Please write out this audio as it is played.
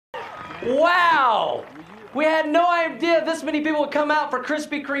Wow! We had no idea this many people would come out for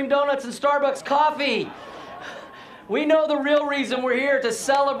Krispy Kreme donuts and Starbucks coffee. We know the real reason we're here to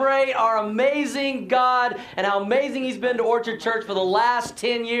celebrate our amazing God and how amazing He's been to Orchard Church for the last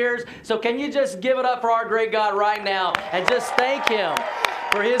 10 years. So can you just give it up for our great God right now and just thank Him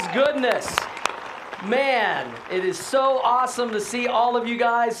for His goodness. Man, it is so awesome to see all of you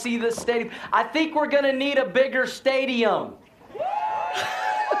guys see this stadium. I think we're going to need a bigger stadium.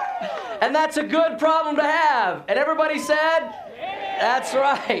 And that's a good problem to have. And everybody said? That's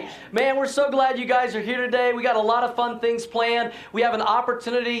right. Man, we're so glad you guys are here today. We got a lot of fun things planned. We have an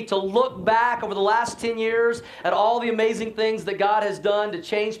opportunity to look back over the last 10 years at all the amazing things that God has done to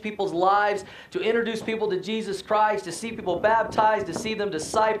change people's lives, to introduce people to Jesus Christ, to see people baptized, to see them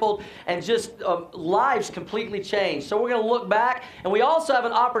discipled, and just lives completely changed. So we're going to look back, and we also have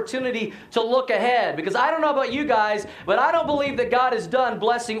an opportunity to look ahead, because I don't know about you guys, but I don't believe that God is done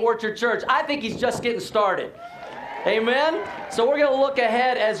blessing Orchard Church. I think He's just getting started. Amen? So we're going to look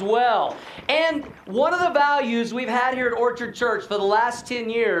ahead as well. And one of the values we've had here at Orchard Church for the last 10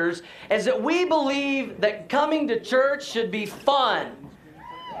 years is that we believe that coming to church should be fun.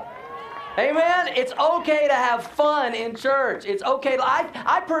 Amen? It's okay to have fun in church. It's okay.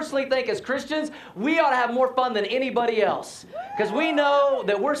 I personally think as Christians, we ought to have more fun than anybody else. Because we know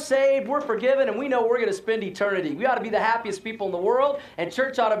that we're saved, we're forgiven, and we know we're going to spend eternity. We ought to be the happiest people in the world, and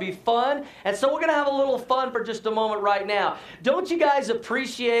church ought to be fun. And so we're going to have a little fun for just a moment right now. Don't you guys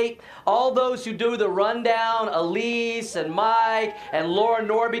appreciate all those who do the rundown? Elise and Mike and Laura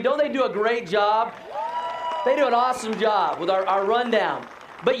Norby. Don't they do a great job? They do an awesome job with our rundown.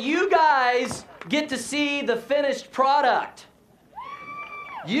 But you guys get to see the finished product.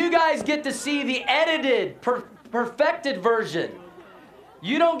 You guys get to see the edited, perfected version.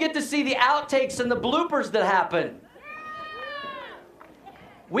 You don't get to see the outtakes and the bloopers that happen.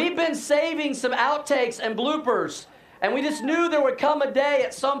 We've been saving some outtakes and bloopers, and we just knew there would come a day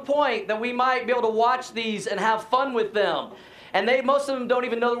at some point that we might be able to watch these and have fun with them. And most of them don't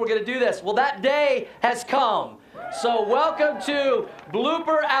even know that we're going to do this. Well, that day has come. So welcome to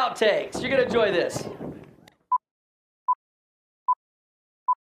Blooper Outtakes. You're going to enjoy this.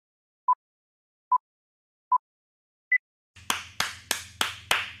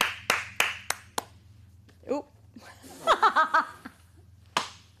 Oop.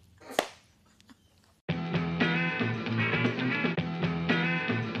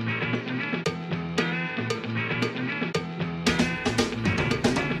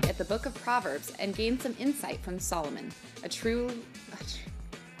 The book of Proverbs and gain some insight from Solomon,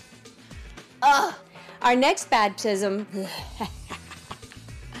 Our next baptism,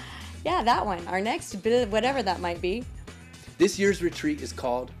 yeah, that one. Our next, whatever that might be. This year's retreat is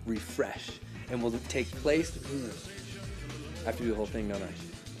called Refresh and will take place. I have to do the whole thing, don't I?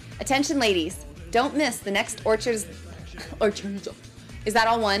 Attention, ladies! Don't miss the next Orchards. Is that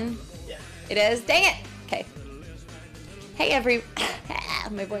all one? Yeah. It is. Dang it! Okay. Hey,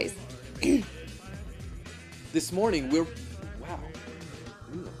 my voice. This morning wow.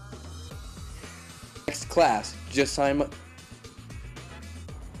 Ooh. Next class, just sign up.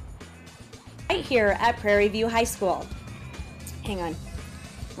 Right here at Prairie View High School. Hang on.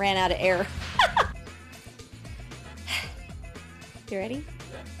 Ran out of air. You ready?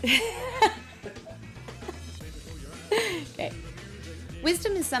 Yeah. Okay.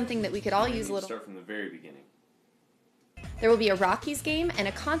 Wisdom is something that we could all use a little. Start from the very beginning. There will be a Rockies game and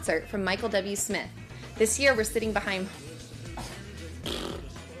a concert from Michael W. Smith. This year we're sitting behind...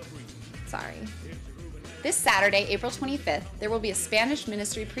 Sorry. This Saturday, April 25th, there will be a Spanish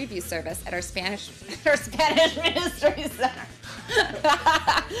ministry preview service at our Spanish ministry center.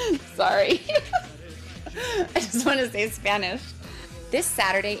 Sorry. I just want to say Spanish. This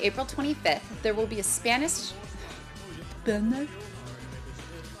Saturday, April 25th, there will be a Spanish...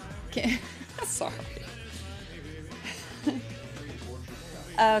 Sorry.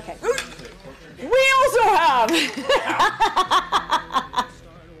 Okay. We also have...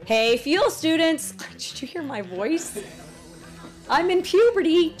 Hey, Fuel students. Did you hear my voice? I'm in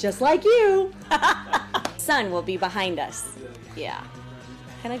puberty, just like you. Sun will be behind us. Yeah.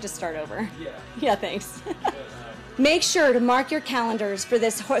 Can I just start over? Yeah. Yeah, thanks. Make sure to mark your calendars for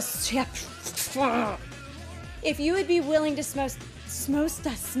this If you would be willing to smoke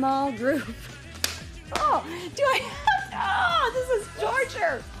a small group. Oh, do I have... Oh, this is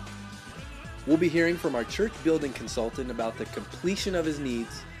torture. We'll be hearing from our church building consultant about the completion of his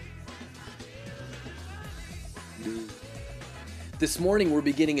needs. This morning, we're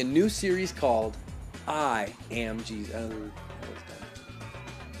beginning a new series called I Am Jesus.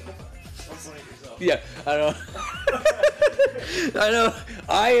 Yeah, I know.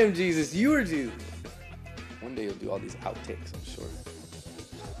 I am Jesus. You are Jesus. One day you'll do all these outtakes, I'm sure.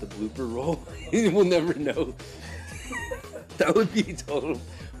 The blooper roll. We'll never know. That would be total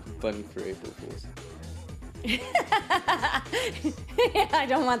funny for April Fools. I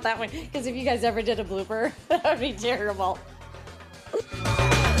don't want that one, because if you guys ever did a blooper, that would be terrible.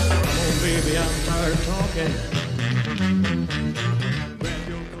 Oh, baby, I'm tired of talking.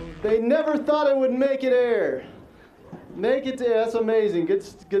 They never thought it would make it air. Make it to air. That's amazing. Good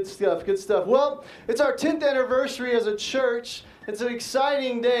stuff. Good stuff. Well, it's our 10th anniversary as a church. It's an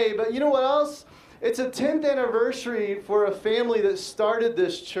exciting day. But you know what else? It's a 10th anniversary for a family that started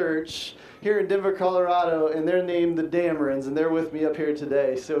this church here in Denver, Colorado, and they're named the Damerons, and they're with me up here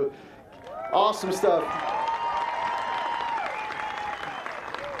today. So, awesome stuff.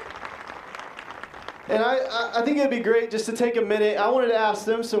 And I think it'd be great just to take a minute. I wanted to ask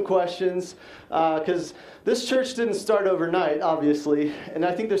them some questions because this church didn't start overnight, obviously. And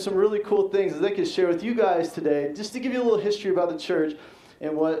I think there's some really cool things that they could share with you guys today, just to give you a little history about the church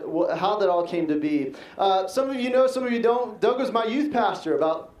and how that all came to be. Some of you know, some of you don't. Doug was my youth pastor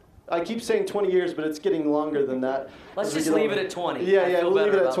about, I keep saying 20 years, but it's getting longer than that. Let's just leave it at 20. Yeah, we'll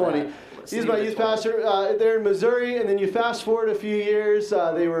leave it at 20. He's my youth pastor there in Missouri, and then you fast forward a few years,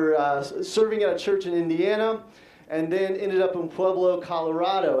 they were serving at a church in Indiana, and then ended up in Pueblo,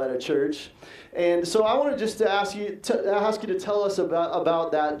 Colorado at a church. And so I wanted just to ask you to tell us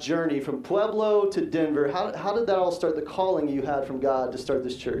about that journey from Pueblo to Denver. How did that all start, the calling you had from God to start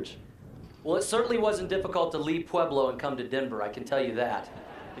this church? Well, it certainly wasn't difficult to leave Pueblo and come to Denver, I can tell you that,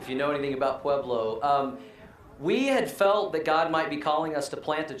 if you know anything about Pueblo. We had felt that God might be calling us to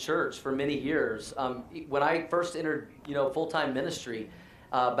plant a church for many years. When I first entered, full-time ministry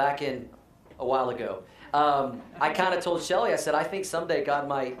back in a while ago, I kind of told Shelly, I said, I think someday God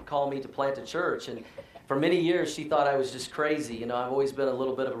might call me to plant a church. And for many years, she thought I was just crazy. I've always been a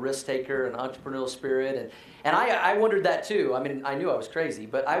little bit of a risk taker, an entrepreneurial spirit. And I wondered that too. I mean, I knew I was crazy,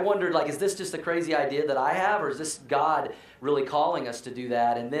 but I wondered, is this just a crazy idea that I have, or is this God really calling us to do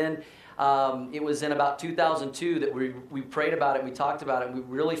that? And then it was in about 2002 that we prayed about it, we talked about it, and we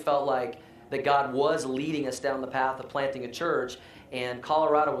really felt like that God was leading us down the path of planting a church. And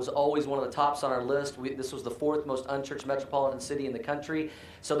Colorado was always one of the tops on our list. This was the 4th most unchurched metropolitan city in the country.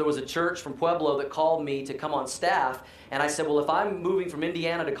 So there was a church from Pueblo that called me to come on staff. And I said, well, if I'm moving from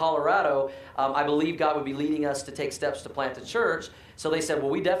Indiana to Colorado, I believe God would be leading us to take steps to plant a church. So they said,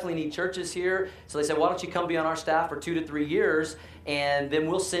 well, we definitely need churches here. So they said, why don't you come be on our staff for 2 to 3 years, and then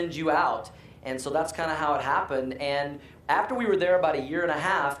we'll send you out. And so that's kind of how it happened. And after we were there about a year and a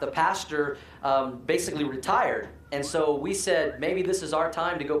half, the pastor basically retired. And so we said, maybe this is our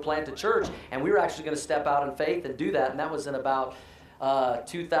time to go plant a church. And we were actually going to step out in faith and do that. And that was in about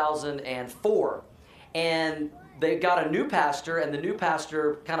 2004. And they got a new pastor, and the new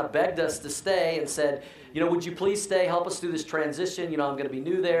pastor kind of begged us to stay and said, would you please stay, help us through this transition? I'm going to be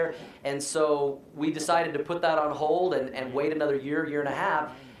new there. And so we decided to put that on hold and wait another year and a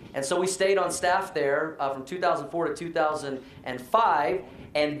half. And so we stayed on staff there from 2004 to 2005.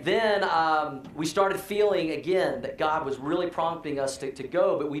 And then we started feeling, again, that God was really prompting us to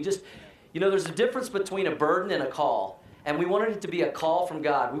go. But we just, there's a difference between a burden and a call. And we wanted it to be a call from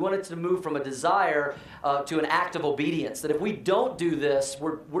God. We wanted it to move from a desire to an act of obedience. That if we don't do this,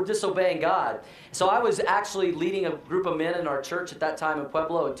 we're disobeying God. So I was actually leading a group of men in our church at that time in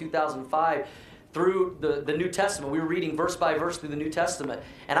Pueblo in 2005 through the New Testament. We were reading verse by verse through the New Testament.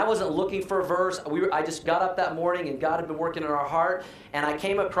 And I wasn't looking for a verse. I just got up that morning, and God had been working in our heart. And I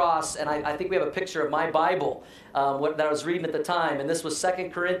came across, and I think we have a picture of my Bible that I was reading at the time. And this was 2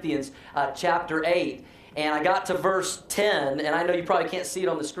 Corinthians chapter 8. And I got to verse 10, and I know you probably can't see it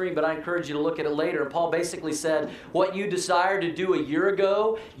on the screen, but I encourage you to look at it later. And Paul basically said, what you desired to do a year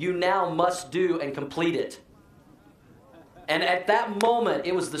ago, you now must do and complete it. And at that moment,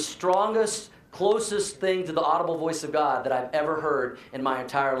 it was the strongest, closest thing to the audible voice of God that I've ever heard in my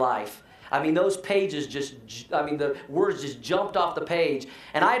entire life. I mean, those pages the words just jumped off the page.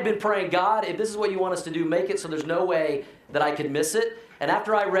 And I had been praying, God, if this is what you want us to do, make it so there's no way that I could miss it. And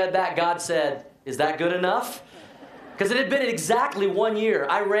after I read that, God said, is that good enough? Because it had been exactly 1 year.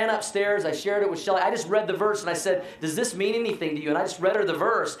 I ran upstairs, I shared it with Shelly. I just read the verse and I said, does this mean anything to you? And I just read her the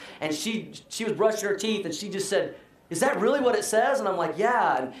verse, and she was brushing her teeth, and she just said, is that really what it says? And I'm like,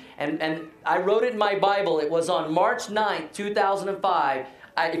 yeah. And I wrote it in my Bible. It was on March 9th, 2005.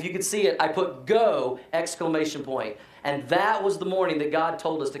 If you could see it, I put go, ! And that was the morning that God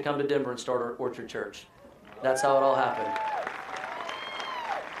told us to come to Denver and start Orchard Church. That's how it all happened.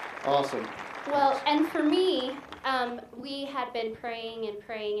 Awesome. Well, and for me, we had been praying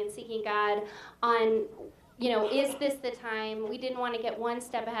and seeking God on, is this the time? We didn't want to get one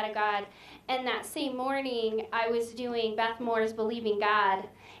step ahead of God. And that same morning, I was doing Beth Moore's Believing God.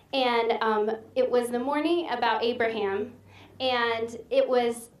 And it was the morning about Abraham. And it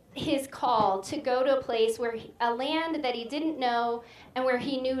was his call to go to a place where a land that he didn't know and where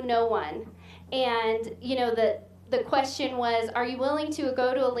he knew no one. And, the question was, are you willing to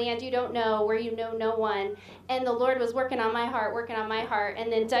go to a land you don't know, where you know no one? And the Lord was working on my heart. And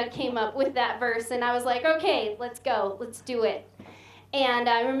then Doug came up with that verse, and I was like, okay, let's go. Let's do it. And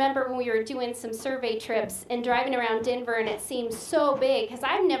I remember when we were doing some survey trips and driving around Denver, and it seemed so big, because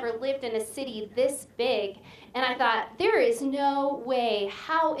I've never lived in a city this big. And I thought, there is no way.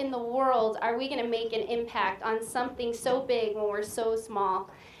 How in the world are we going to make an impact on something so big when we're so small?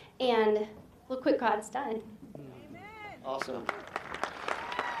 And look what God's done. Awesome.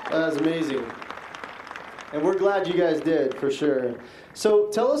 That is amazing. And we're glad you guys did, for sure. So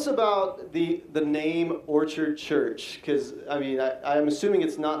tell us about the name Orchard Church, because, I'm assuming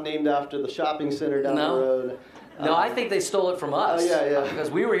it's not named after the shopping center down the road. No, I think they stole it from us. Oh, yeah. Because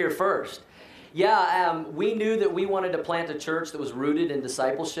we were here first. Yeah, we knew that we wanted to plant a church that was rooted in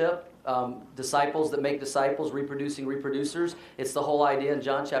discipleship. Disciples that make disciples, reproducing reproducers. It's the whole idea in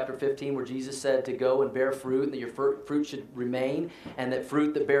John chapter 15 where Jesus said to go and bear fruit, and that your fruit should remain, and that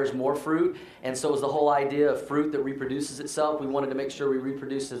fruit that bears more fruit. And so it was the whole idea of fruit that reproduces itself. We wanted to make sure we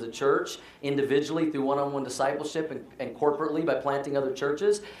reproduced as a church, individually through one-on-one discipleship, and corporately by planting other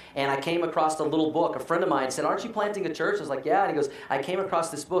churches. And I came across a little book. A friend of mine said, "Aren't you planting a church?" I was like, "Yeah." And he goes, "I came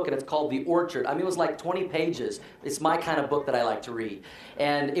across this book, and it's called The Orchard." It was like 20 pages. It's my kind of book that I like to read.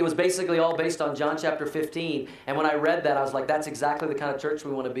 And it was basically all based on John chapter 15. And when I read that, I was like, that's exactly the kind of church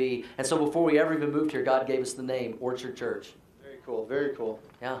we want to be. And so before we ever even moved here, God gave us the name Orchard Church. Very cool, very cool.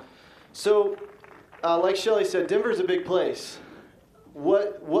 Yeah. So, like Shelly said, Denver's a big place.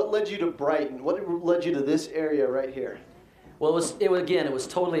 What led you to Brighton? What led you to this area right here? Well, it was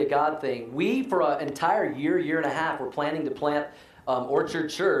totally a God thing. We, for an entire year and a half, were planning to plant Orchard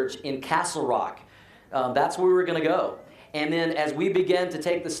Church in Castle Rock. That's where we were going to go. And then as we began to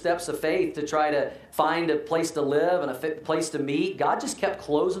take the steps of faith to try to find a place to live and a place to meet, God just kept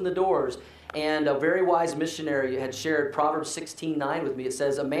closing the doors. And a very wise missionary had shared Proverbs 16:9 with me. It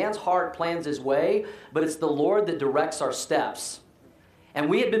says, "A man's heart plans his way, but it's the Lord that directs our steps." And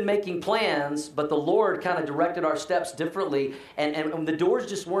we had been making plans, but the Lord kind of directed our steps differently, and the doors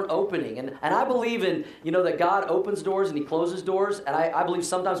just weren't opening. And I believe in, that God opens doors and He closes doors, and I believe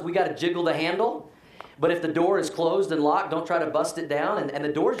sometimes we got to jiggle the handle. But if the door is closed and locked, don't try to bust it down. And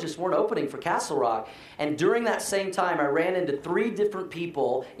the doors just weren't opening for Castle Rock. And during that same time, I ran into 3 different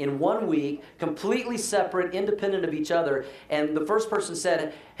people in 1 week, completely separate, independent of each other. And the first person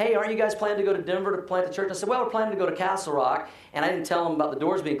said, "Hey, aren't you guys planning to go to Denver to plant a church?" I said, "Well, we're planning to go to Castle Rock." And I didn't tell them about the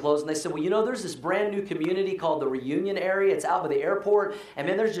doors being closed. And they said, "Well, there's this brand new community called the Reunion area. It's out by the airport. And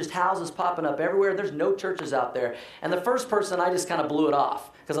man, there's just houses popping up everywhere. There's no churches out there." And the first person, I just kind of blew it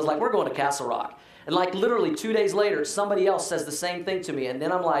off. Because I was like, we're going to Castle Rock. And like literally 2 days later, somebody else says the same thing to me. And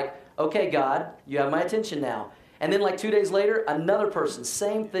then I'm like, okay, God, you have my attention now. And then like 2 days later, another person,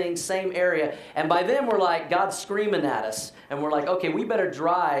 same thing, same area. And by then we're like, God's screaming at us. And we're like, okay, we better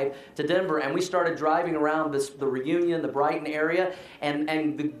drive to Denver. And we started driving around the Reunion, the Brighton area.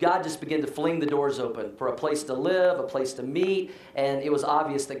 And God just began to fling the doors open for a place to live, a place to meet. And it was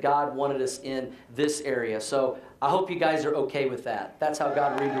obvious that God wanted us in this area. So I hope you guys are okay with that. That's how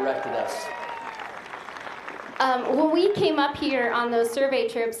God redirected us. When we came up here on those survey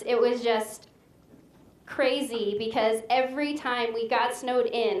trips, it was just crazy because every time we got snowed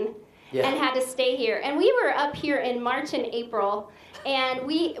in and had to stay here. And we were up here in March and April, and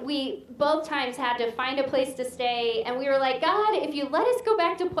we both times had to find a place to stay. And we were like, God, if you let us go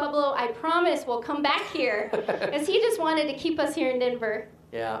back to Pueblo, I promise we'll come back here. Because He just wanted to keep us here in Denver.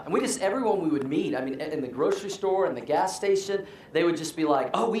 Yeah, and everyone we would meet, in the grocery store and the gas station, they would just be like,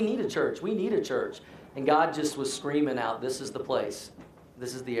 oh, we need a church, we need a church. And God just was screaming out, this is the place.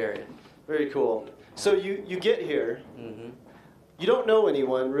 This is the area. Very cool. So you get here. Mm-hmm. You don't know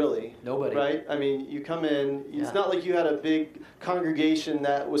anyone, really. Nobody. Right? You come in. It's not like you had a big congregation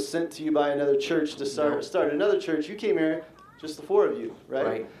that was sent to you by another church to start another church. You came here, just the 4 of you,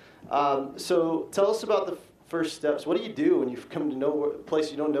 right? Right. So tell us about the first steps. What do you do when you come to a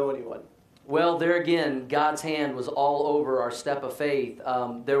place you don't know anyone? Well, there again, God's hand was all over our step of faith.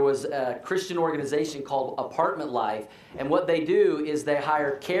 There was a Christian organization called Apartment Life, and what they do is they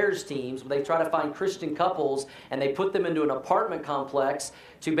hire CARES teams. They try to find Christian couples, and they put them into an apartment complex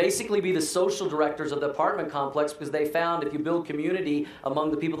to basically be the social directors of the apartment complex, because they found if you build community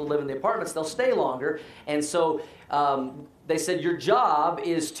among the people that live in the apartments, they'll stay longer. And so they said your job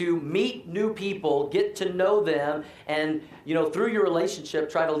is to meet new people, get to know them, and through your relationship,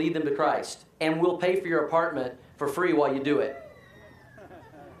 try to lead them to Christ. And we'll pay for your apartment for free while you do it.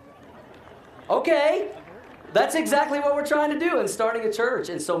 Okay. That's exactly what we're trying to do in starting a church.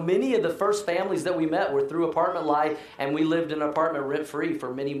 And so many of the first families that we met were through Apartment Life, and we lived in an apartment rent-free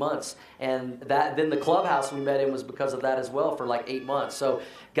for many months. And then the clubhouse we met in was because of that as well for like 8 months. So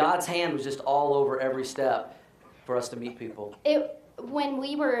God's hand was just all over every step for us to meet people. When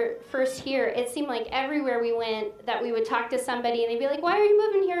we were first here, it seemed like everywhere we went that we would talk to somebody and they'd be like, why are you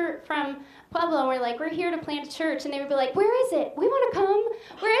moving here from Pueblo? And we're like, we're here to plant a church. And they would be like, where is it? We want to come.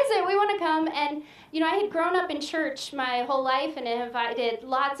 Where is it? We want to come. And, I had grown up in church my whole life and invited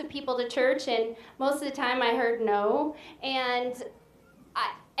lots of people to church. And most of the time I heard no. And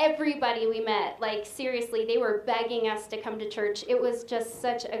everybody we met, like seriously, they were begging us to come to church. It was just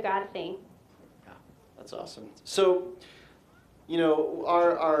such a God thing. Yeah, that's awesome. So,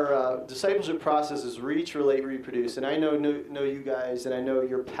 our discipleship process is reach, relate, reproduce. And I know you guys, and I know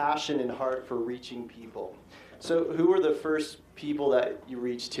your passion and heart for reaching people. So who were the first people that you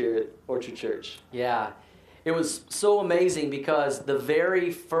reached here at Orchard Church? Yeah, it was so amazing because the very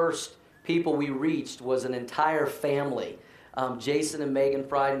first people we reached was an entire family, Jason and Megan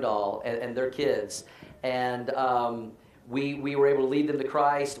Friedendahl and their kids. And we were able to lead them to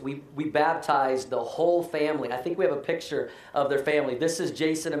Christ. We baptized the whole family. I think we have a picture of their family. This is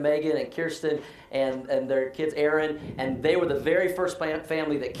Jason and Megan and Kirsten and their kids, Aaron. And they were the very first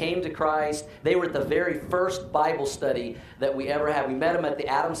family that came to Christ. They were at the very first Bible study that we ever had. We met them at the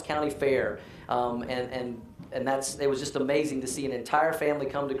Adams County Fair. And it was just amazing to see an entire family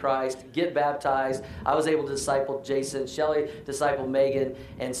come to Christ, get baptized. I was able to disciple Jason. Shelly discipled Megan.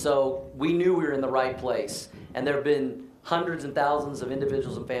 And so we knew we were in the right place. And there have been hundreds and thousands of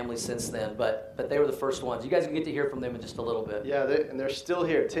individuals and families since then, but they were the first ones. You guys can get to hear from them in just a little bit. Yeah, and they're still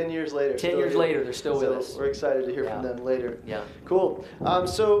here. 10 years later. 10 years later, they're still with us. We're excited to hear from them later. Yeah. Cool.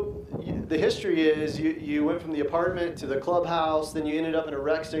 So the history is you went from the apartment to the clubhouse, then you ended up in a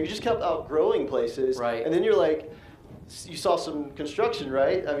rec center. You just kept outgrowing places. Right. And then you're like, you saw some construction,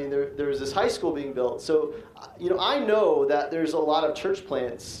 right? I mean, there was this high school being built. So, I know that there's a lot of church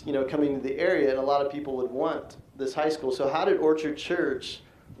plants, coming to the area, and a lot of people would want this high school. So how did Orchard Church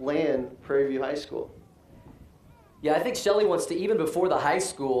land Prairie View High School? Yeah, I think Shelly wants to, even before the high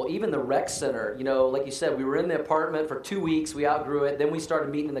school, even the rec center, like you said, we were in the apartment for 2 weeks, we outgrew it, then we started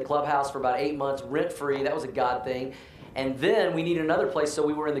meeting in the clubhouse for about 8 months, rent-free, that was a God thing. And then we needed another place, so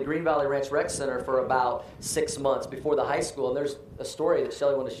we were in the Green Valley Ranch Rec Center for about 6 months before the high school, and there's a story that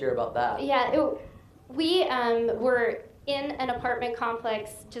Shelly wanted to share about that. Yeah, we were in an apartment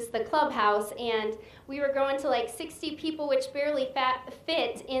complex, just the clubhouse, and we were going to like 60 people, which barely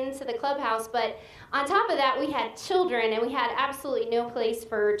fit into the clubhouse. But on top of that, we had children, and we had absolutely no place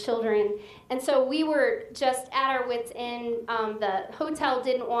for children. And so we were just at our wits' end. The hotel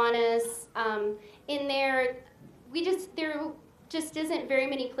didn't want us in there. There just isn't very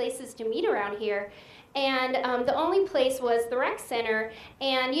many places to meet around here. And the only place was the rec center.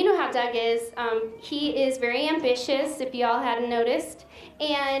 And you know how Doug is. He is very ambitious, if y'all hadn't noticed.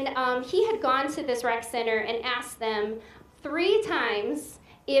 And he had gone to this rec center and asked them 3 times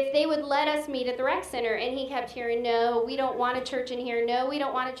if they would let us meet at the rec center. And he kept hearing, no, we don't want a church in here. No, we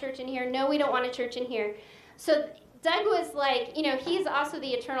don't want a church in here. No, we don't want a church in here. So Doug was like, he's also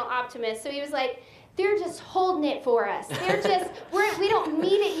the eternal optimist. So he was like, they're just holding it for us. We don't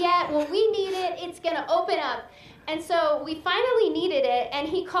need it yet. When we need it, it's going to open up. And so we finally needed it, and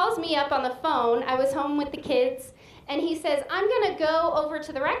he calls me up on the phone. I was home with the kids, and he says, I'm going to go over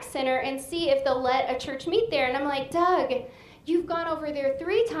to the rec center and see if they'll let a church meet there. And I'm like, Doug, you've gone over there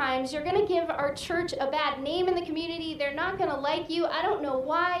 3 times. You're going to give our church a bad name in the community. They're not going to like you. I don't know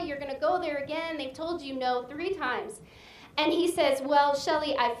why. You're going to go there again. They've told you no 3 times. And he says, well,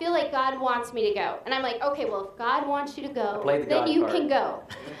 Shelly, I feel like God wants me to go. And I'm like, okay, well, if God wants you to go, then you can go.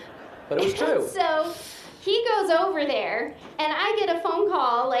 But it was true. So he goes over there, and I get a phone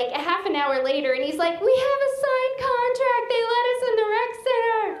call like a half an hour later, and he's like, we have a signed contract. They let us in the rec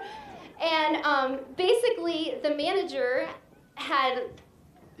center. And basically, the manager had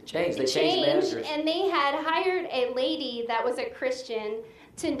They changed managers. And they had hired a lady that was a Christian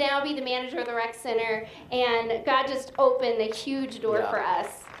to now be the manager of the rec center, and God just opened a huge door for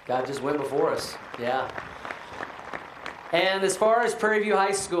us. God just went before us. Yeah. And as far as Prairie View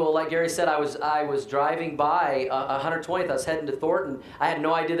High School, like Gary said, I was driving by 120th. I was heading to Thornton. I had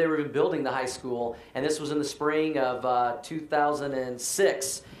no idea they were even building the high school, and this was in the spring of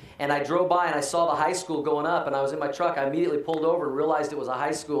 2006. And I drove by and I saw the high school going up, and I was in my truck. I immediately pulled over and realized it was a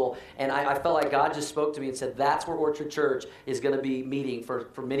high school, and I felt like God just spoke to me and said, that's where Orchard Church is going to be meeting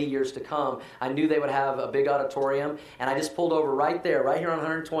for many years to come. I knew they would have a big auditorium, and I just pulled over right there, right here on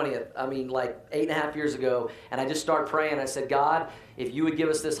 120th, I mean, like 8.5 years ago, and I just started praying. I said, God, if you would give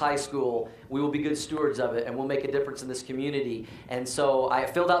us this high school, we will be good stewards of it, and we'll make a difference in this community. And so I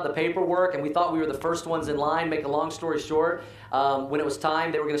filled out the paperwork, and we thought we were the first ones in line. Make a long story short, when it was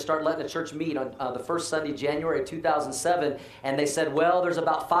time, they were going to start letting the church meet on the first Sunday, January 2007, and they said, well, there's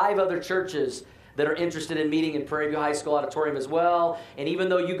about 5 other churches that are interested in meeting in Prairie View High School auditorium as well. And even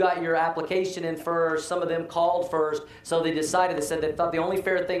though you got your application in first, some of them called first, so they decided, they said they thought the only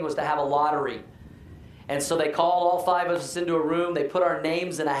fair thing was to have a lottery. And so they called all 5 of us into a room, they put our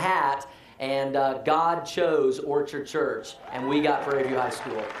names in a hat, and God chose Orchard Church, and we got Prairie View High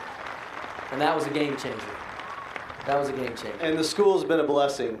School. And that was a game changer. That was a game changer. And the school's been a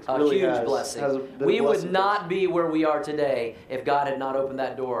blessing. A really huge blessing. We would not be where we are today if God had not opened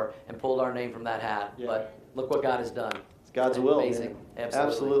that door and pulled our name from that hat. Yeah. But look what God has done. It's God's will. Amazing.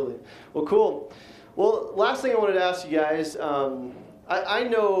 Absolutely. Well, cool. Well, last thing I wanted to ask you guys, I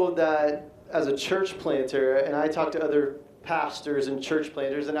know that as a church planter, and I talk to other pastors and church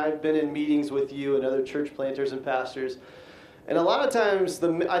planters, and I've been in meetings with you and other church planters and pastors, and a lot of times,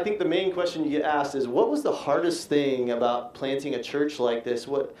 I think the main question you get asked is, what was the hardest thing about planting a church like this?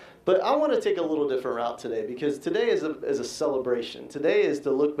 But I want to take a little different route today, because today is a celebration. Today is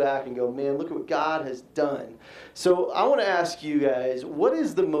to look back and go, man, look at what God has done. So I want to ask you guys, what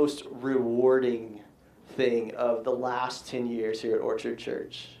is the most rewarding thing of the last 10 years here at Orchard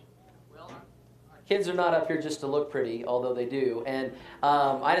Church? Kids are not up here just to look pretty, although they do. And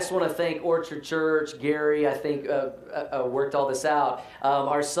I just want to thank Orchard Church. Gary, I think, worked all this out.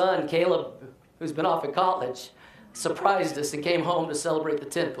 Our son, Caleb, who's been off at college, surprised us and came home to celebrate the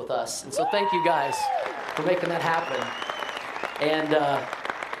 10th with us. And so thank you guys for making that happen. And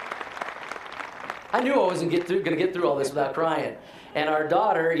I knew I wasn't going to get through all this without crying. And our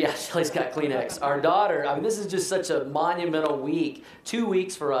daughter, yeah, Shelly's got Kleenex. Our daughter, I mean, this is just such a monumental week. 2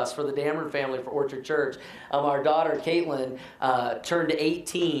 weeks for us, for the Dameron family, for Orchard Church. Our daughter, Caitlin, turned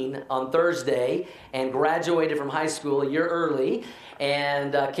 18 on Thursday and graduated from high school a year early.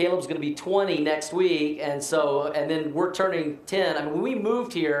 And Caleb's going to be 20 next week. And then we're turning 10. I mean, when we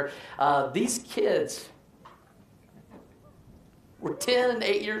moved here, these kids were 10 and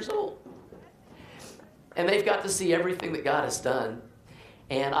 8 years old. And they've got to see everything that God has done.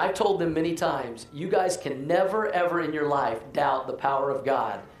 And I've told them many times, you guys can never, ever in your life doubt the power of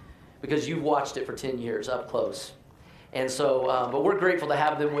God, because you've watched it for 10 years up close. And so, but we're grateful to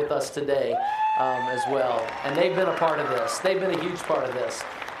have them with us today as well. And they've been a part of this. They've been a huge part of this.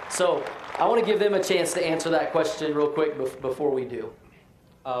 So I want to give them a chance to answer that question real quick before we do.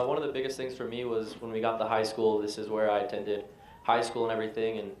 One of the biggest things for me was when we got to high school. This is where I attended high school and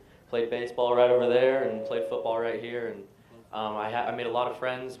everything, and played baseball right over there and played football right here. And I made a lot of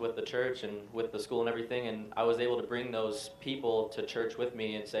friends with the church and with the school and everything, and I was able to bring those people to church with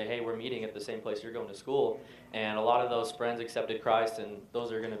me and say, hey, we're meeting at the same place you're going to school. And a lot of those friends accepted Christ, and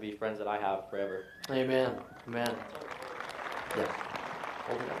those are going to be friends that I have forever. Amen. Amen. Yeah.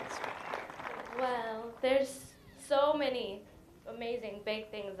 Well, there's so many amazing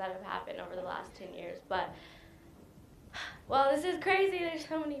big things that have happened over the last 10 years, but well, this is crazy. There's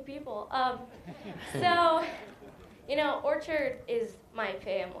so many people. So, you know, Orchard is my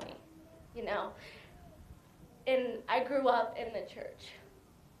family, you know. And I grew up in the church.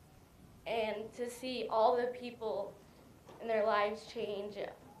 And to see all the people and their lives change,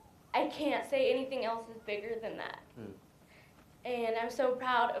 I can't say anything else is bigger than that. And I'm so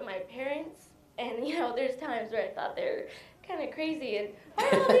proud of my parents. And, you know, there's times where I thought they were kind of crazy, and why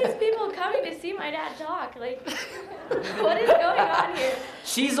are all these people coming to see my dad talk? Like, what is going on here?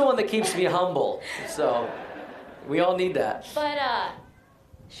 She's the one that keeps me humble, so we all need that. But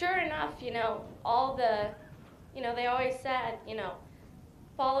sure enough, you know, they always said, you know,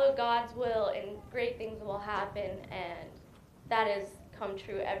 follow God's will and great things will happen, and that has come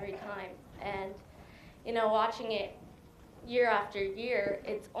true every time. And, you know, watching it year after year,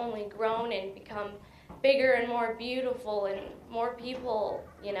 it's only grown and become bigger and more beautiful, and more people,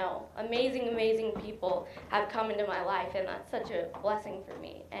 you know, amazing people have come into my life, and that's such a blessing for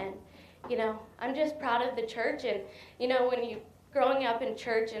me. And, you know, I'm just proud of the church. And, you know, when you growing up in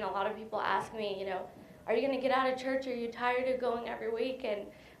church, and a lot of people ask me, you know, are you going to get out of church? Are you tired of going every week? And,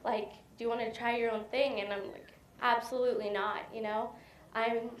 like, do you want to try your own thing? And I'm like, Absolutely not, you know.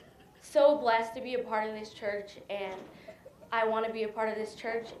 I'm so blessed to be a part of this church, and I want to be a part of this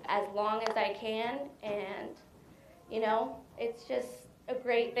church as long as I can, and, you know, it's just a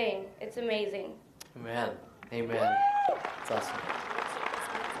great thing. It's amazing. Amen. Amen. That's awesome.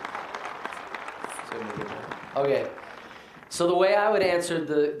 Okay. So the way I would answer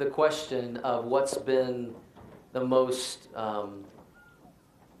the question of what's been the most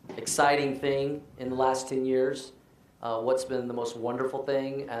exciting thing in the last 10 years, what's been the most wonderful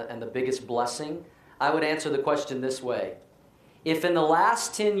thing and the biggest blessing, I would answer the question this way. If in the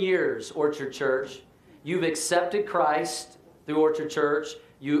last 10 years, Orchard Church, you've accepted Christ through Orchard Church,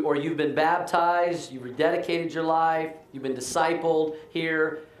 you've been baptized, you've rededicated your life, you've been discipled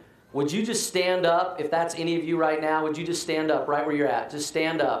here, would you just stand up? If that's any of you right now, would you just stand up right where you're at? Just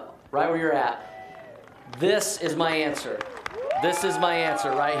stand up right where you're at. This is my answer. This is my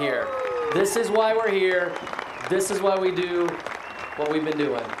answer right here. This is why we're here. This is why we do what we've been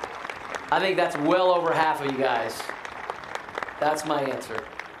doing. I think that's well over half of you guys. That's my answer.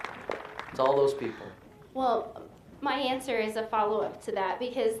 It's all those people. Well, my answer is a follow-up to that,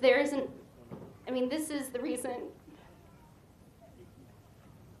 because there isn't, I mean, this is the reason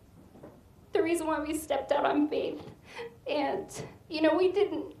why we stepped out on faith. And, you know, we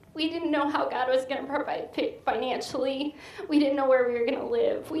didn't know how God was going to provide financially. We didn't know where we were going to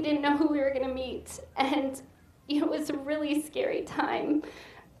live. We didn't know who we were going to meet. And, you know, it was a really scary time.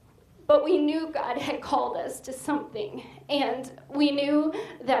 But we knew God had called us to something. And we knew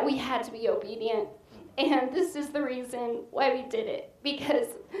that we had to be obedient. And this is the reason why we did it, because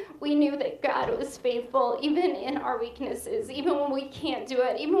we knew that God was faithful even in our weaknesses, even when we can't do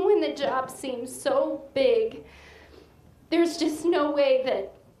it, even when the job seems so big. There's just no way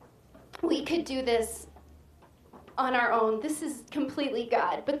that we could do this on our own. This is completely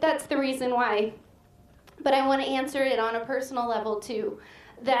God, but that's the reason why. But I want to answer it on a personal level too,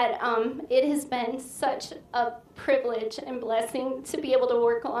 that it has been such a privilege and blessing to be able to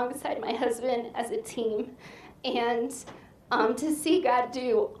work alongside my husband as a team, and to see God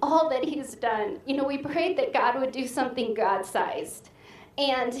do all that he's done. You know, we prayed that God would do something God-sized,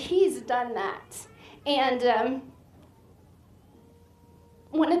 and he's done that. And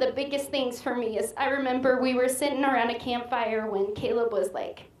one of the biggest things for me is, I remember we were sitting around a campfire when Caleb was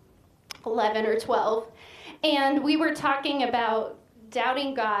like 11 or 12, and we were talking about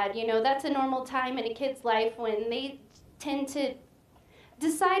doubting God. You know, that's a normal time in a kid's life when they tend to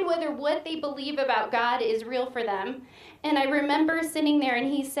decide whether what they believe about God is real for them. And I remember sitting there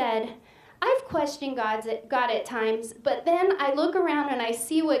and he said, I've questioned God at times, but then I look around and I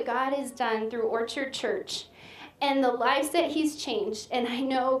see what God has done through Orchard Church and the lives that he's changed, and I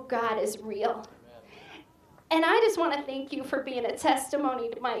know God is real. And I just want to thank you for being a testimony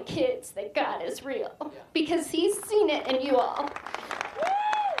to my kids that God is real, because he's seen it in you all.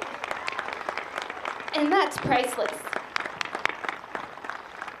 And that's priceless.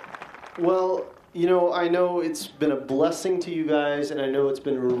 Well, you know, I know it's been a blessing to you guys, and I know it's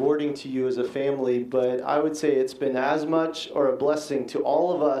been rewarding to you as a family, but I would say it's been as much or a blessing to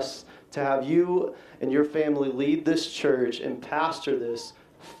all of us to have you and your family lead this church and pastor this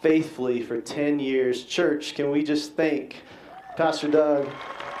faithfully for 10 years. Church, can we just thank Pastor Doug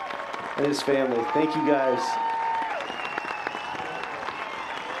and his family? Thank you guys.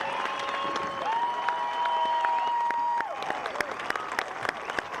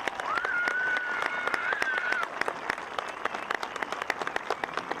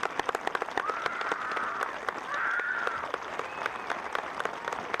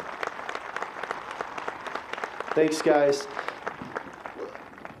 Thanks, guys.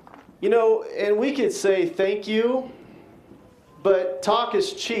 You know, and we could say thank you, but talk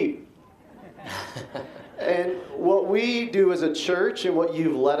is cheap. And what we do as a church and what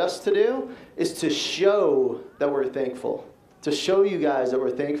you've led us to do is to show that we're thankful, to show you guys that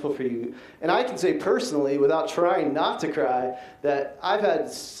we're thankful for you. And I can say personally, without trying not to cry, that I've had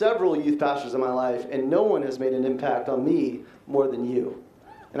several youth pastors in my life, and no one has made an impact on me more than you.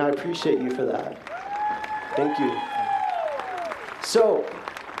 And I appreciate you for that. Thank you. So,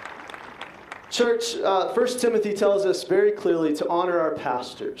 church, 1 Timothy tells us very clearly to honor our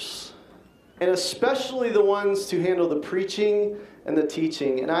pastors, and especially the ones to handle the preaching and the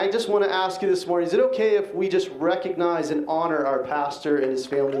teaching. And I just want to ask you this morning, is it okay if we just recognize and honor our pastor and his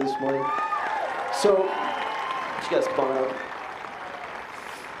family this morning? So, you guys come on up.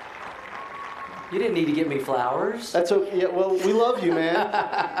 You didn't need to give me flowers. That's okay. Yeah, well, we love you,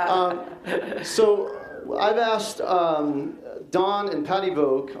 man. So I've asked Don and Patty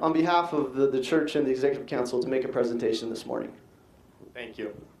Vogue on behalf of the church and the executive council to make a presentation this morning. Thank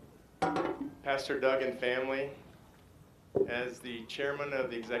you. Pastor Doug and family, As the chairman of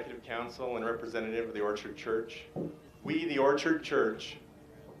the Executive Council and representative of the Orchard Church, we, the Orchard Church,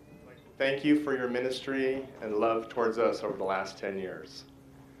 thank you for your ministry and love towards us over the last 10 years.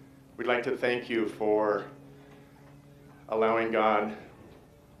 We'd like to thank you for allowing God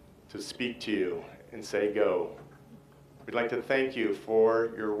to speak to you and say go. We'd like to thank you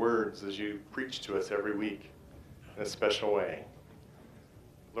for your words as you preach to us every week in a special way.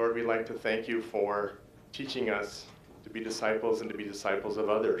 Lord, we'd like to thank you for teaching us to be disciples and to be disciples of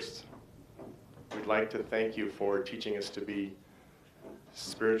others. We'd like to thank you for teaching us to be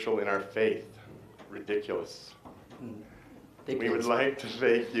spiritual in our faith, ridiculous. We would like to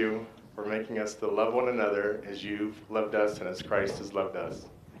thank you for making us to love one another as you've loved us and as Christ has loved us.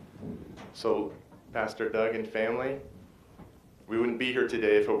 So, Pastor Doug and family, we wouldn't be here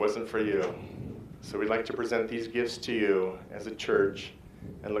today if it wasn't for you. So we'd like to present these gifts to you as a church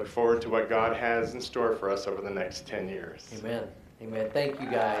and look forward to what God has in store for us over the next 10 years. Amen. Amen. Thank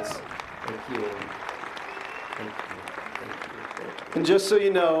you, guys. Thank you. Thank you. Thank you. And just so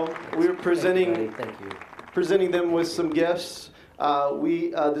you know, we're presenting Thank you. presenting them with some gifts.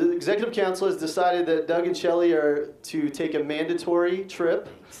 The Executive Council has decided that Doug and Shelley are to take a mandatory trip.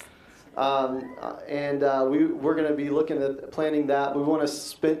 We're going to be looking at planning that. We want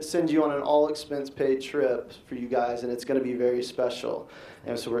to send you on an all-expense paid trip for you guys, and it's going to be very special.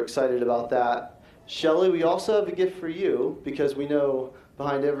 And so we're excited about that. Shelley, we also have a gift for you, because we know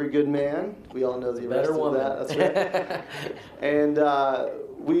behind every good man, we all know the rest of that. That's right. And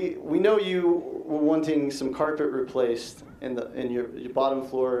we know you were wanting some carpet replaced in your bottom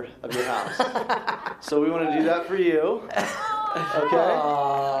floor of your house. So we want to do that for you. Okay.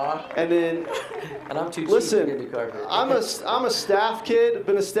 Aww. And then, and I'm too cheap listen, to get new carpet. I'm a staff kid.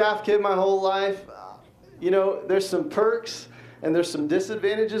 Been a staff kid my whole life. You know, there's some perks and there's some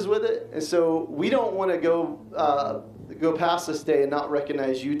disadvantages with it, and so we don't want to go past this day and not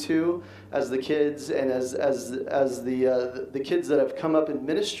recognize you two as the kids and as the kids that have come up in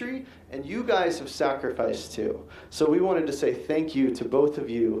ministry, and you guys have sacrificed too. So we wanted to say thank you to both of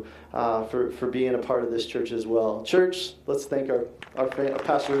you for being a part of this church as well. Church, let's thank our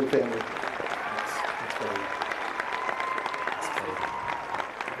pastor and family. That's funny. That's funny.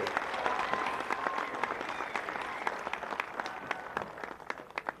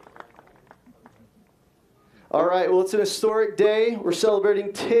 All right, well, it's an historic day. We're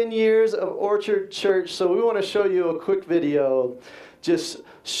celebrating 10 years of Orchard Church, so we want to show you a quick video just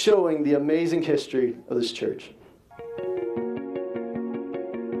showing the amazing history of this church.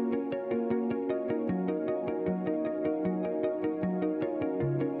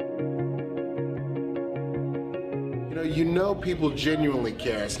 You know people genuinely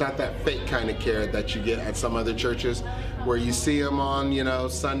care. It's not that fake kind of care that you get at some other churches where you see them on,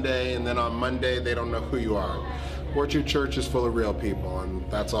 Sunday, and then on Monday they don't know who you are. Orchard Church is full of real people, and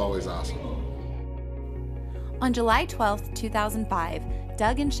that's always awesome. On July 12, 2005,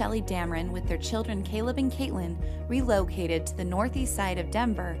 Doug and Shelley Dameron, with their children Caleb and Caitlin, relocated to the northeast side of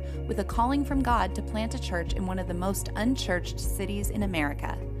Denver with a calling from God to plant a church in one of the most unchurched cities in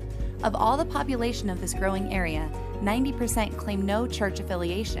America. Of all the population of this growing area, 90% claim no church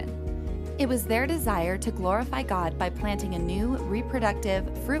affiliation. It was their desire to glorify God by planting a new, reproductive,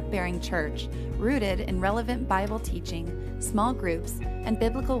 fruit-bearing church rooted in relevant Bible teaching, small groups, and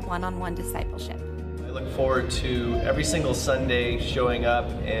biblical one-on-one discipleship. I look forward to every single Sunday showing up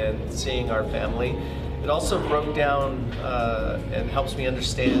and seeing our family. It also broke down and helps me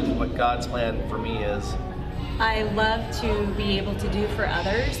understand what God's plan for me is. I love to be able to do for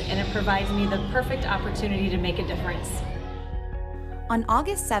others, and it provides me the perfect opportunity to make a difference. On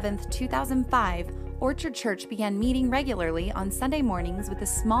August 7th, 2005, Orchard Church began meeting regularly on Sunday mornings with a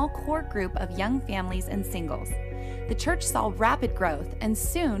small core group of young families and singles. The church saw rapid growth, and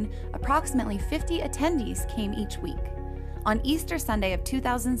soon, approximately 50 attendees came each week. On Easter Sunday of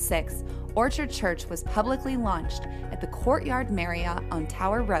 2006, Orchard Church was publicly launched at the Courtyard Marriott on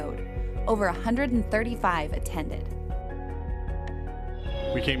Tower Road. Over 135 attended.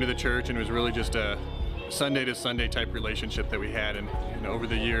 We came to the church, and it was really just a Sunday to Sunday type relationship that we had, and over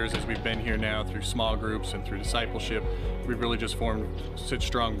the years, as we've been here now through small groups and through discipleship, we've really just formed such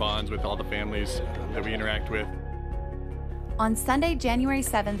strong bonds with all the families that we interact with. On Sunday, January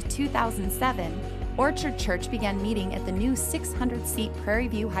 7th, 2007, Orchard Church began meeting at the new 600-seat Prairie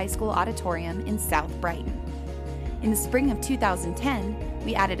View High School auditorium in South Brighton. In the spring of 2010,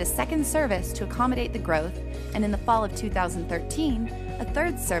 we added a second service to accommodate the growth, and in the fall of 2013, a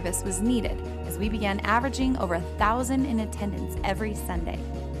third service was needed as we began averaging over 1,000 in attendance every Sunday.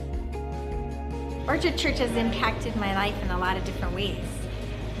 Orchard Church has impacted my life in a lot of different ways.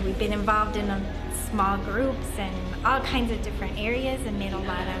 We've been involved in small groups and all kinds of different areas and made a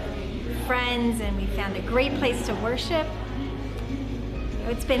lot of friends, and we found a great place to worship.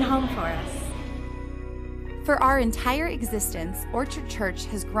 It's been home for us. For our entire existence, Orchard Church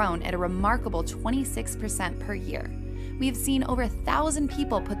has grown at a remarkable 26% per year. We have seen over 1,000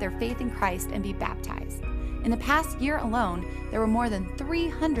 people put their faith in Christ and be baptized. In the past year alone, there were more than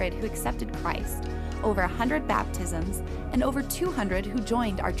 300 who accepted Christ, over 100 baptisms, and over 200 who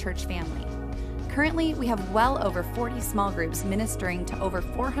joined our church family. Currently, we have well over 40 small groups ministering to over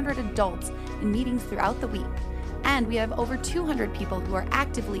 400 adults in meetings throughout the week, and we have over 200 people who are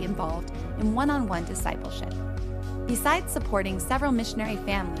actively involved in one-on-one discipleship. Besides supporting several missionary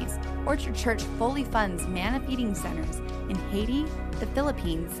families, Orchard Church fully funds manna feeding centers in Haiti, the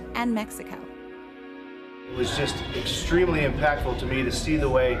Philippines, and Mexico. It was just extremely impactful to me to see the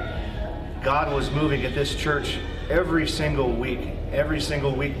way God was moving at this church every single week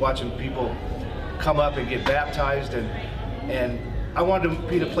watching people come up and get baptized, and I wanted to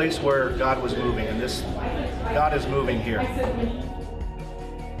be the place where God was moving, and God is moving here.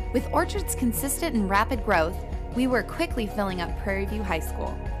 With Orchard's consistent and rapid growth, we were quickly filling up Prairie View High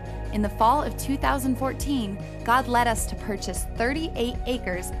School. In the fall of 2014, God led us to purchase 38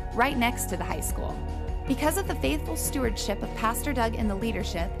 acres right next to the high school. Because of the faithful stewardship of Pastor Doug and the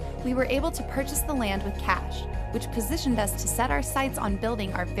leadership, we were able to purchase the land with cash, which positioned us to set our sights on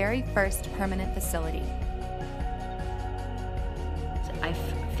building our very first permanent facility. I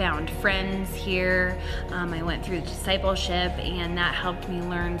found friends here. I went through discipleship, and that helped me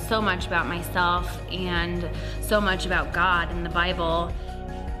learn so much about myself and so much about God and the Bible.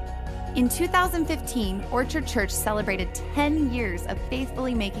 In 2015, Orchard Church celebrated 10 years of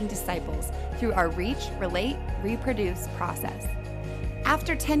faithfully making disciples through our Reach, Relate, Reproduce process.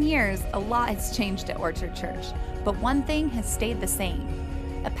 After 10 years, a lot has changed at Orchard Church, but one thing has stayed the same: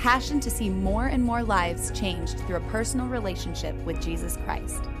 a passion to see more and more lives changed through a personal relationship with Jesus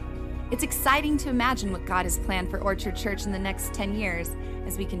Christ. It's exciting to imagine what God has planned for Orchard Church in the next 10 years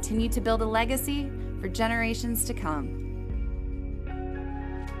as we continue to build a legacy for generations to come.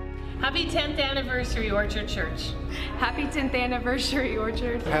 Happy 10th anniversary, Orchard Church. Happy 10th anniversary,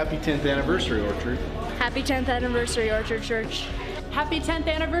 Orchard. Happy 10th anniversary, Orchard. Happy 10th anniversary, Orchard Church. Happy 10th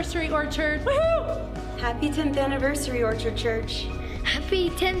anniversary, Orchard. Woohoo! Happy 10th anniversary, Orchard Church.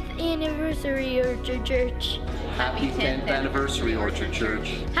 Happy 10th anniversary, Orchard Church. Happy 10th anniversary, Orchard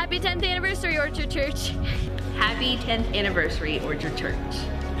Church. Happy 10th anniversary, Orchard Church. Happy 10th anniversary, Orchard Church.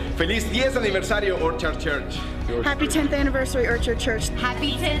 Feliz 10 aniversario, Orchard Church. Happy 10th anniversary, Orchard Church.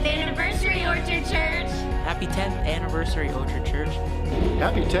 Happy 10th anniversary, Orchard Church. Happy 10th anniversary, Orchard Church.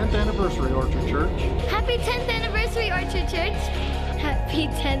 Happy 10th anniversary, Orchard Church. Happy 10th anniversary, Orchard Church. Happy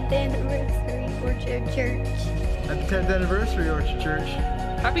 10th anniversary, Orchard Church. Happy 10th anniversary, Orchard Church.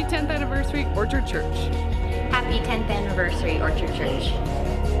 Happy 10th anniversary, Orchard Church. Happy 10th anniversary, Orchard Church.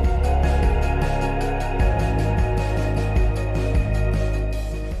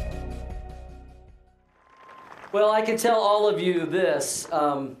 Well, I can tell all of you this.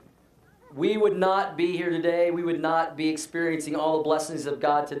 We would not be here today. We would not be experiencing all the blessings of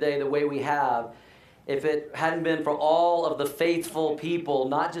God today the way we have if it hadn't been for all of the faithful people,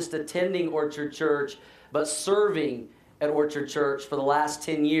 not just attending Orchard Church, but serving at Orchard Church for the last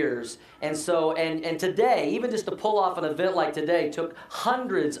 10 years. And so, and today, even just to pull off an event like today, took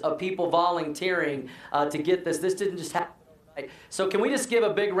hundreds of people volunteering to get this. This didn't just happen. So can we just give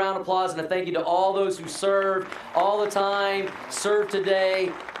a big round of applause and a thank you to all those who served all the time, served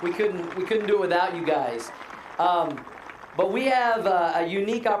today. We couldn't do it without you guys. But we have a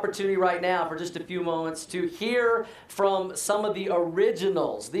unique opportunity right now for just a few moments to hear from some of the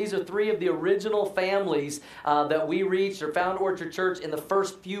originals. These are 3 of the original families that we reached or found Orchard Church in the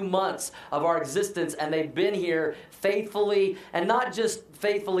first few months of our existence, and they've been here faithfully, and not just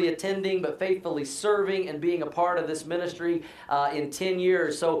faithfully attending, but faithfully serving and being a part of this ministry in 10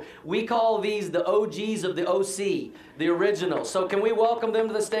 years. So we call these the OGs of the OC, the originals. So can we welcome them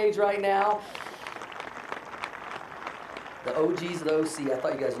to the stage right now? The OGs of the OC. I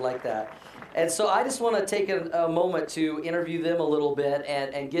thought you guys would like that. And so I just want to take a moment to interview them a little bit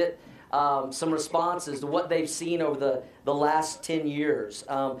and get some responses to what they've seen over the last 10 years.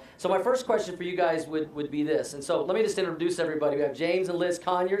 So my first question for you guys would be this. And so let me just introduce everybody. We have James and Liz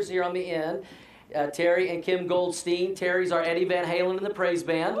Conyers here on the end. Terry and Kim Goldstein. Terry's our Eddie Van Halen in the praise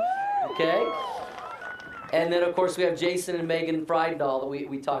band. Okay. And then, of course, we have Jason and Megan Friedendahl that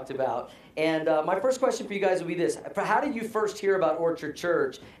we talked about. And my first question for you guys would be this. How did you first hear about Orchard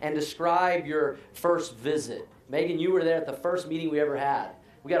Church and describe your first visit? Megan, you were there at the first meeting we ever had.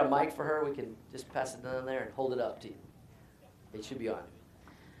 We got a mic for her. We can just pass it down there and hold it up to you. It should be on.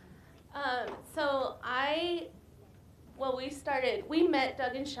 We met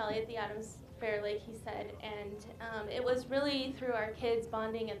Doug and Shelly at the Adams Fair, like he said, and it was really through our kids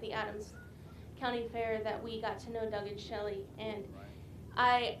bonding at the Adams County Fair that we got to know Doug and Shelly. And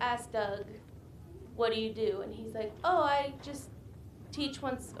I asked Doug, what do you do? And he's like, oh, I just teach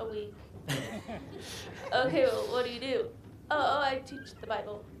once a week. Okay, well, what do you do? Oh, I teach the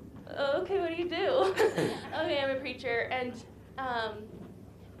Bible. Oh, okay, what do you do? Okay, I'm a preacher. And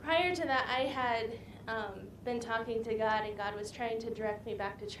prior to that, I had been talking to God, and God was trying to direct me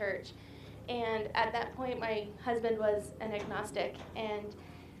back to church. And at that point, my husband was an agnostic, and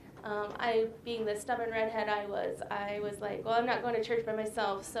I, being the stubborn redhead I was like, well, I'm not going to church by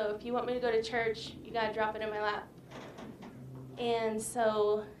myself, so if you want me to go to church, you gotta drop it in my lap. And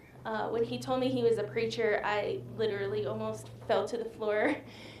so when he told me he was a preacher, I literally almost fell to the floor.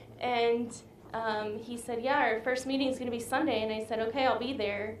 And he said, yeah, our first meeting is gonna be Sunday, and I said, okay, I'll be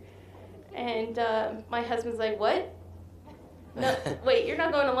there. And my husband's like, what? No, wait, you're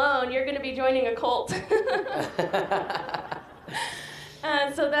not going alone. You're going to be joining a cult.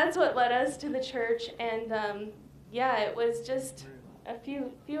 So that's what led us to the church. And yeah, it was just a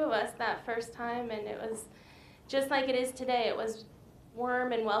few of us that first time. And it was just like it is today. It was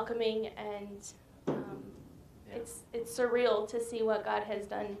warm and welcoming. And it's surreal to see what God has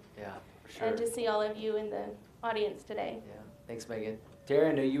done. Yeah, for sure. And to see all of you in the audience today. Yeah, thanks, Megan. Terry,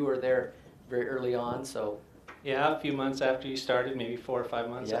 I know you were there very early on, so. Yeah, a few months after you started, maybe 4 or 5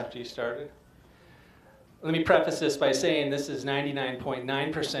 months after you started. Let me preface this by saying this is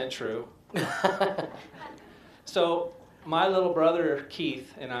 99.9% true. So my little brother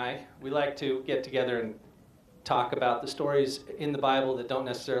Keith and I, we like to get together and talk about the stories in the Bible that don't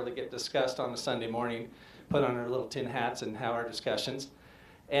necessarily get discussed on a Sunday morning, put on our little tin hats and have our discussions.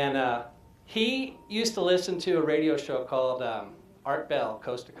 And he used to listen to a radio show called Art Bell,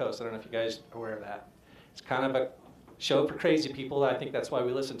 Coast to Coast. I don't know if you guys are aware of that. It's kind of a show for crazy people. I think that's why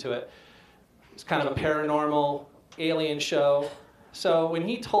we listen to it. It's kind of a paranormal alien show. So when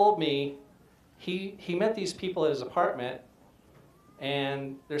he told me he met these people at his apartment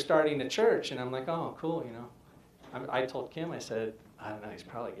and they're starting a church, and I'm like, oh, cool, you know. I told Kim, I said, I don't know, he's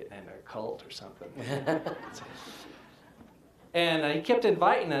probably getting into a cult or something. And he kept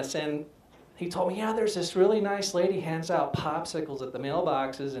inviting us, and he told me, yeah, there's this really nice lady hands out popsicles at the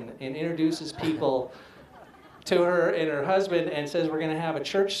mailboxes and introduces people to her and her husband and says we're going to have a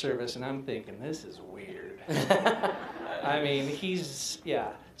church service. And I'm thinking, this is weird. I mean,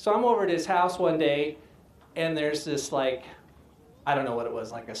 yeah. So I'm over at his house one day, and there's this, like, I don't know what it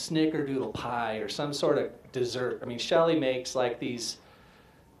was, like a snickerdoodle pie or some sort of dessert. I mean, Shelly makes, like, these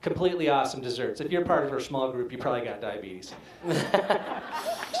completely awesome desserts. If you're part of her small group, you probably got diabetes.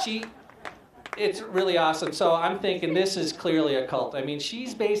 It's really awesome. So I'm thinking this is clearly a cult. I mean,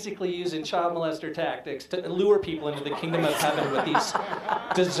 she's basically using child molester tactics to lure people into the kingdom of heaven with these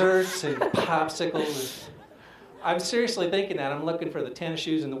desserts and popsicles. I'm seriously thinking that. I'm looking for the tennis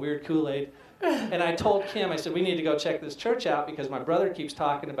shoes and the weird Kool-Aid. And I told Kim, I said, we need to go check this church out because my brother keeps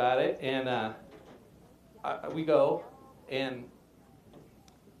talking about it. And we go, and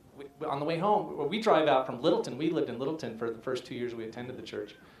on the way home, we drive out from Littleton. We lived in Littleton for the first 2 years we attended the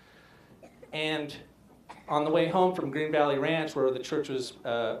church. And on the way home from Green Valley Ranch, where the church was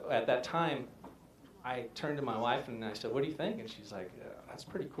at that time, I turned to my wife and I said, what do you think? And she's like, that's a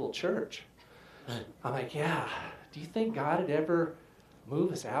pretty cool church. I'm like, yeah, do you think God would ever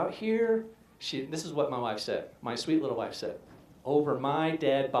move us out here? This is what my wife said, my sweet little wife said, over my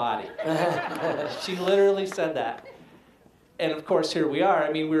dead body. She literally said that. And of course, here we are.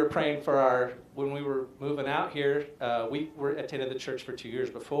 I mean, we were praying for when we were moving out here, we were attended the church for 2 years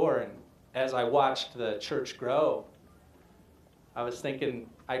before, and as I watched the church grow, I was thinking,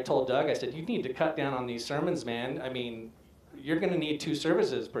 I told Doug, I said, you need to cut down on these sermons, man. I mean, you're going to need 2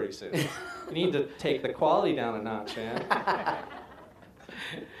 services pretty soon. You need to take the quality down a notch, man.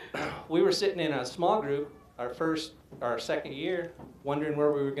 We were sitting in a small group, our second year, wondering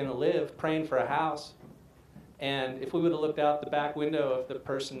where we were going to live, praying for a house. And if we would have looked out the back window of the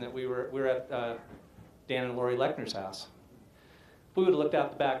person that we were at Dan and Lori Lechner's house. If we would have looked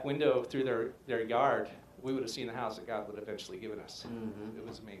out the back window through their yard, we would have seen the house that God would have eventually given us. Mm-hmm. It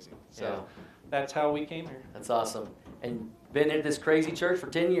was amazing. So that's how we came here. That's awesome. And been at this crazy church for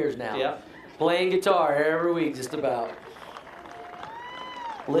 10 years now. Yep. Playing guitar every week, just about.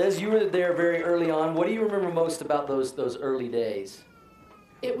 Liz, you were there very early on. What do you remember most about those early days?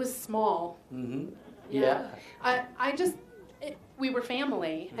 It was small. Mm-hmm. Yeah. We were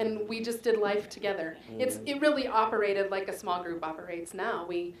family, and we just did life together. Mm-hmm. It really operated like a small group operates now.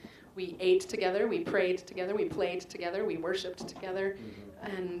 We ate together, we prayed together, we played together, we worshiped together,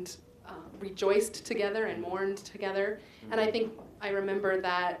 and rejoiced together and mourned together. And I think I remember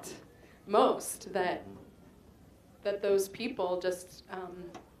that most, that those people just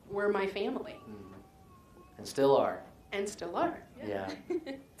were my family. And still are. And still are. Yeah,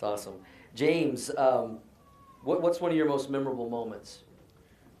 it's awesome. James, what's one of your most memorable moments?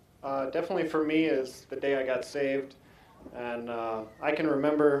 Definitely for me is the day I got saved. And I can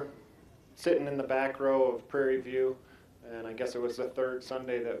remember sitting in the back row of Prairie View, and I guess it was the third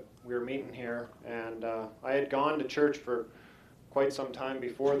Sunday that we were meeting here. And I had gone to church for quite some time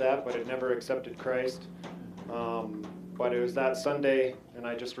before that, but had never accepted Christ. But it was that Sunday, and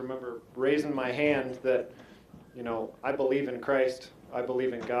I just remember raising my hand that, you know, I believe in Christ, I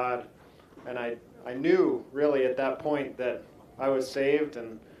believe in God. And I knew really at that point that I was saved,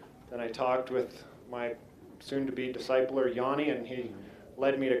 and then I talked with my soon-to-be discipler, Yanni, and he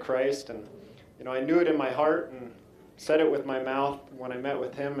led me to Christ. And, you know, I knew it in my heart and said it with my mouth when I met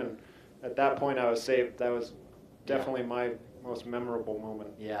with him, and at that point I was saved. That was definitely my most memorable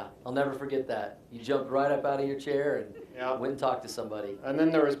moment. Yeah, I'll never forget that. You jumped right up out of your chair and went and talked to somebody. And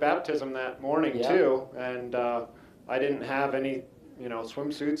then there was baptism that morning too, and I didn't have any, you know,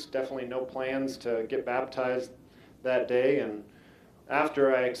 swimsuits, definitely no plans to get baptized that day. And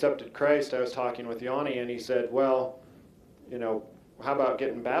after I accepted Christ, I was talking with Yanni, and he said, well, you know, how about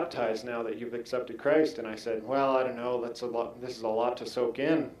getting baptized now that you've accepted Christ? And I said, well, I don't know, that's a lot. This is a lot to soak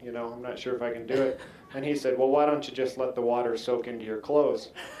in, you know, I'm not sure if I can do it. And he said, well, why don't you just let the water soak into your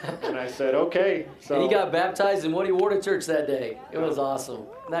clothes? And I said, okay. So and he got baptized in Woody Warden Church that day. It was awesome.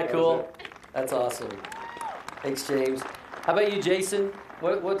 Isn't that cool? That's awesome. Thanks, James. How about you, Jason?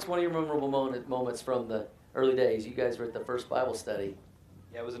 What's one of your memorable moments from the early days? You guys were at the first Bible study.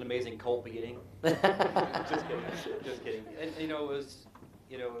 Yeah, it was an amazing cult beginning. Just kidding. Just kidding. And it was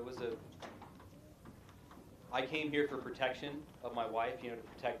I came here for protection of my wife, to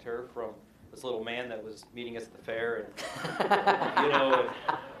protect her from this little man that was meeting us at the fair, and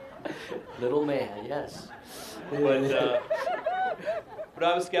little man, yes. But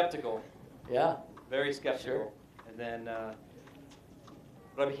I was skeptical. Yeah. Very skeptical. Sure. And then,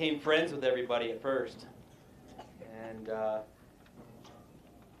 but I became friends with everybody at first, and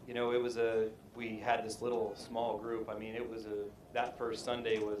we had this little small group. I mean, that first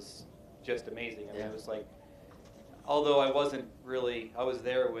Sunday was just amazing. I mean, it was like, although I wasn't really, I was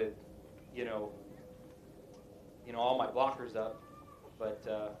there with, all my blockers up, but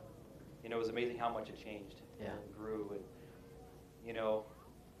it was amazing how much it changed and grew. And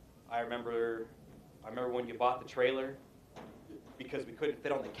I remember when you bought the trailer, because we couldn't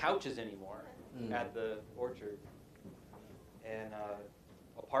fit on the couches anymore at the orchard, and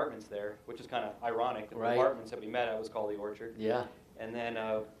apartments there, which is kind of ironic. The apartments that we met at was called the Orchard. Yeah. And then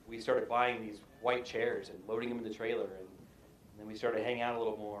we started buying these white chairs and loading them in the trailer, and then we started hanging out a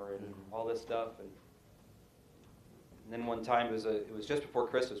little more and all this stuff. And then one time it was just before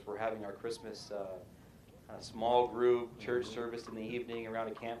Christmas. We're having our Christmas kind of small group church service in the evening around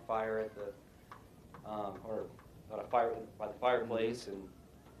a campfire at the or at a fire by the fireplace,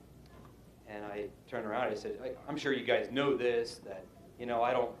 and I turned around and I said, I'm sure you guys know this, that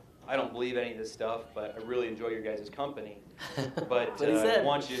I don't believe any of this stuff, but I really enjoy your guys' company. But I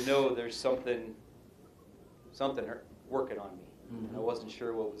want you to know there's something working on me. And I wasn't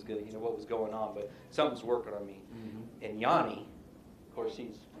sure what was what was going on, but something's working on me. And Yanni, of course,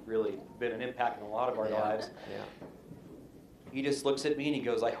 he's really been an impact in a lot of our lives. Yeah. He just looks at me and he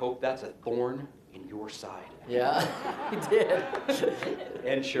goes, I hope that's a thorn in your side. Yeah, he did.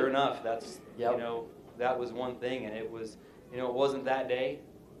 And sure enough, that's that was one thing, and it was it wasn't that day,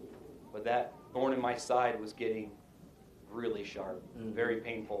 but that thorn in my side was getting really sharp, very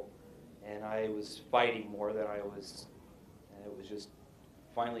painful, and I was fighting more than I was, and it was just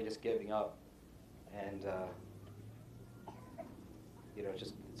finally just giving up, and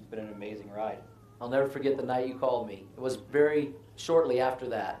it's been an amazing ride. I'll never forget the night you called me. It was very shortly after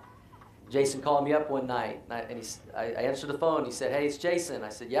that. Jason called me up one night, and I answered the phone. He said, hey, it's Jason. I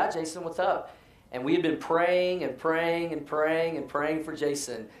said, yeah, Jason, what's up? And we had been praying and praying and praying and praying for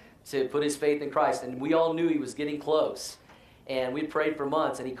Jason to put his faith in Christ. And we all knew he was getting close. And we'd prayed for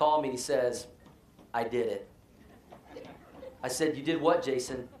months, and he called me and he says, I did it. I said, you did what,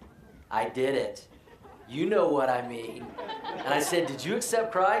 Jason? I did it. You know what I mean. And I said, did you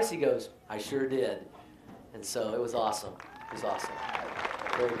accept Christ? He goes, I sure did. And so it was awesome. It was awesome.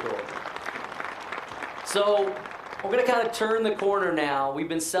 Very cool. So we're going to kind of turn the corner now. We've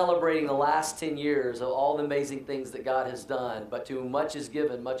been celebrating the last 10 years of all the amazing things that God has done, but to whom much is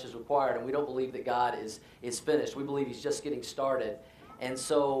given, much is required, and we don't believe that God is finished. We believe He's just getting started. And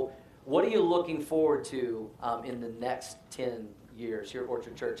so what are you looking forward to in the next 10 years here at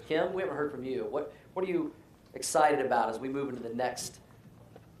Orchard Church. Kim, we haven't heard from you. What are you excited about as we move into the next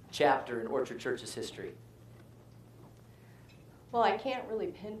chapter in Orchard Church's history? Well, I can't really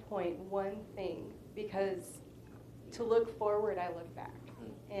pinpoint one thing because to look forward, I look back.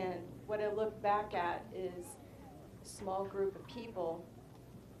 And what I look back at is a small group of people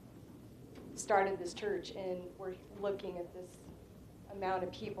started this church, and we're looking at this amount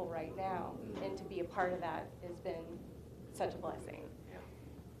of people right now, and to be a part of that has been such a blessing.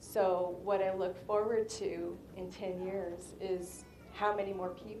 So what I look forward to in 10 years is how many more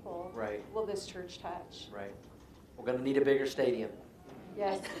people will this church touch? Right. We're going to need a bigger stadium.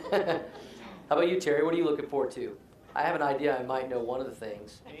 Yes. How about you, Terry? What are you looking forward to? I have an idea. I might know one of the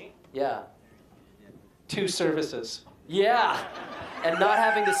things. Yeah. 2 services. Yeah. And not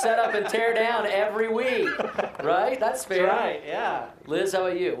having to set up and tear down every week. Right? That's fair. That's right, yeah. Liz, how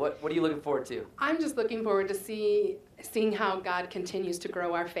about you? What are you looking forward to? I'm just looking forward to seeing how God continues to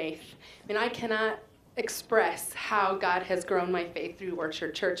grow our faith. I mean, I cannot express how God has grown my faith through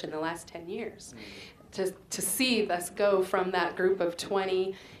Orchard Church in the last 10 years. To see us go from that group of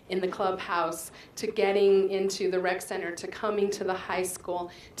 20 in the clubhouse to getting into the rec center, to coming to the high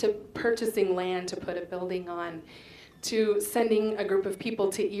school, to purchasing land to put a building on, to sending a group of people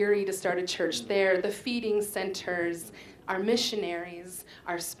to Erie to start a church there, the feeding centers, our missionaries,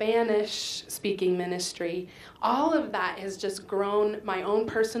 our Spanish-speaking ministry. All of that has just grown my own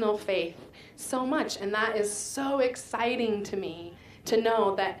personal faith so much, and that is so exciting to me to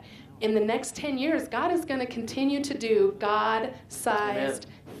know that in the next 10 years, God is going to continue to do God-sized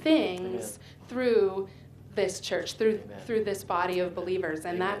things through this church, through this body of believers,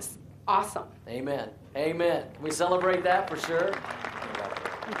 and that's awesome. Amen. Amen. Can we celebrate that for sure?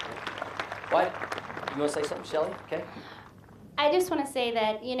 What? You want to say something, Shelly? Okay. I just want to say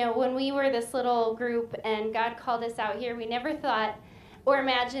that, you know, when we were this little group and God called us out here, we never thought or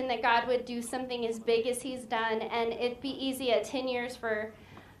imagined that God would do something as big as He's done, and it'd be easy at 10 years for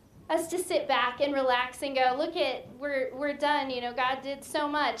us to sit back and relax and go, look at, we're done, you know, God did so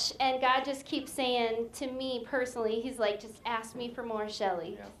much. And God just keeps saying to me personally, He's like, just ask me for more,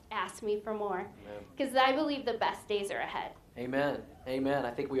 Shelly. Just ask me for more. Because I believe the best days are ahead. Amen. Amen.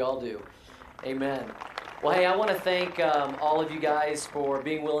 I think we all do. Amen. Well, hey, I want to thank all of you guys for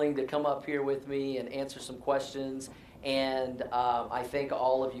being willing to come up here with me and answer some questions. And I thank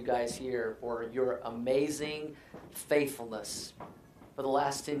all of you guys here for your amazing faithfulness for the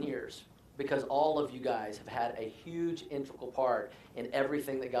last 10 years, because all of you guys have had a huge integral part in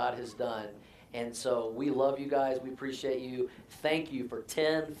everything that God has done. And so we love you guys. We appreciate you. Thank you for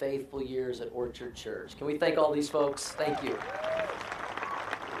 10 faithful years at Orchard Church. Can we thank all these folks? Thank you.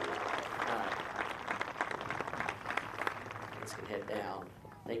 Let's get head down.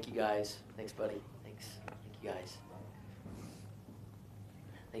 Thank you guys. Thanks, buddy. Thanks. Thank you guys.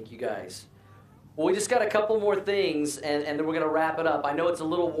 Thank you guys. Well, we just got a couple more things, and then we're going to wrap it up. I know it's a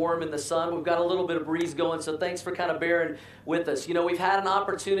little warm in the sun. We've got a little bit of breeze going, so thanks for kind of bearing with us. You know, we've had an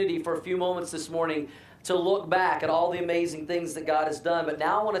opportunity for a few moments this morning to look back at all the amazing things that God has done, but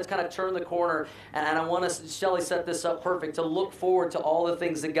now I want to kind of turn the corner, and I want to, Shelly set this up perfect, to look forward to all the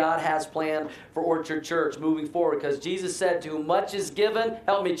things that God has planned for Orchard Church moving forward, because Jesus said, to whom much is given,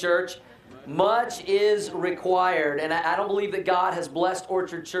 help me, church, much is required. And I don't believe that God has blessed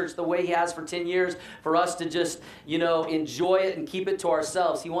Orchard Church the way He has for 10 years for us to just, you know, enjoy it and keep it to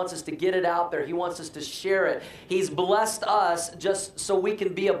ourselves. He wants us to get it out there. He wants us to share it. He's blessed us just so we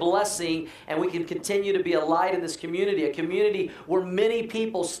can be a blessing and we can continue to be a light in this community, a community where many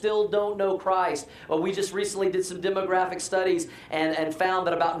people still don't know Christ. Well, we just recently did some demographic studies and found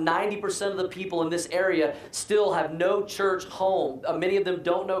that about 90% of the people in this area still have no church home. Many of them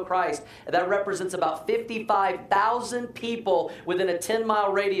don't know Christ. That represents about 55,000 people within a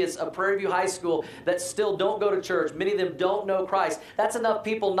 10-mile radius of Prairie View High School that still don't go to church. Many of them don't know Christ. That's enough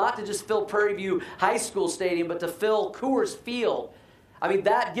people not to just fill Prairie View High School Stadium, but to fill Coors Field. I mean,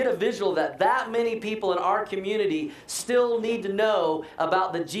 get a visual of that. That many people in our community still need to know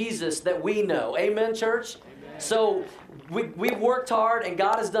about the Jesus that we know. Amen, church? Amen. So we've worked hard, and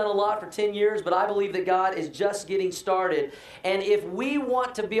God has done a lot for 10 years, but I believe that God is just getting started. And if we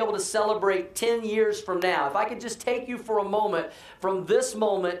want to be able to celebrate 10 years from now, if I could just take you for a moment from this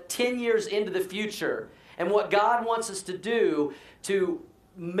moment 10 years into the future, and what God wants us to do to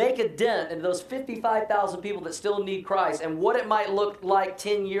make a dent in those 55,000 people that still need Christ and what it might look like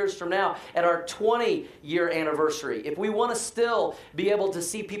 10 years from now at our 20-year anniversary. If we want to still be able to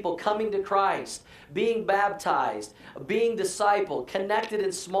see people coming to Christ, being baptized, being discipled, connected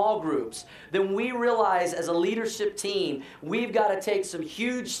in small groups, then we realize as a leadership team, we've got to take some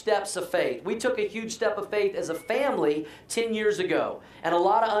huge steps of faith. We took a huge step of faith as a family 10 years ago, and a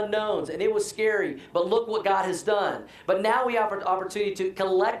lot of unknowns, and it was scary, but look what God has done. But now we have an opportunity to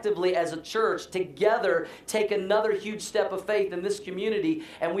collectively as a church together take another huge step of faith in this community,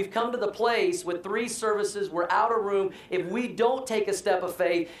 and we've come to the place with 3 services, we're out of room. If we don't take a step of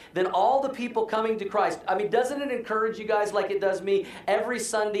faith, then all the people coming to Christ, I mean, doesn't it encourage you guys like it does me every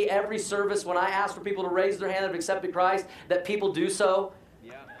Sunday, every service when I ask for people to raise their hand and have accepted Christ, that people do so?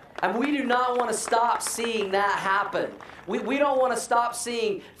 Yeah. And we do not want to stop seeing that happen. We don't want to stop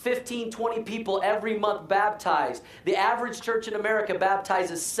seeing 15, 20 people every month baptized. The average church in America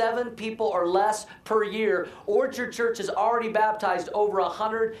baptizes 7 people or less per year. Orchard Church has already baptized over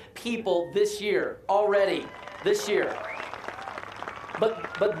 100 people this year, already, this year.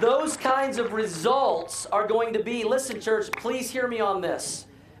 But those kinds of results are going to be, listen church, please hear me on this.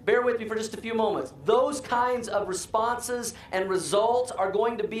 Bear with me for just a few moments. Those kinds of responses and results are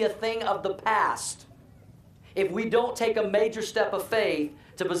going to be a thing of the past if we don't take a major step of faith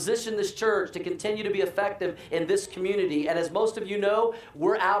to position this church to continue to be effective in this community. And as most of you know,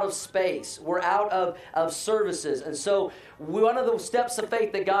 we're out of space. We're out of services. And so one of the steps of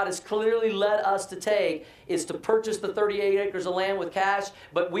faith that God has clearly led us to take is to purchase the 38 acres of land with cash,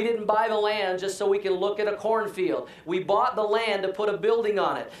 but we didn't buy the land just so we can look at a cornfield. We bought the land to put a building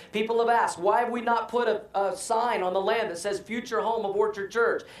on it. People have asked, why have we not put a sign on the land that says Future Home of Orchard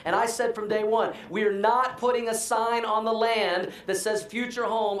Church? And I said from day one, we are not putting a sign on the land that says Future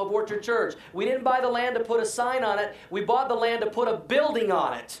Home of Orchard Church. We didn't buy the land to put a sign on it. We bought the land to put a building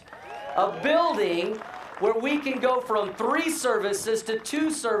on it. A building where we can go from 3 services to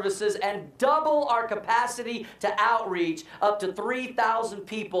 2 services and double our capacity to outreach up to 3,000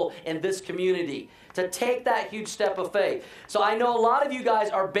 people in this community, to take that huge step of faith. So I know a lot of you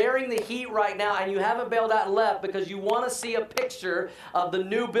guys are bearing the heat right now and you haven't bailed out and left because you want to see a picture of the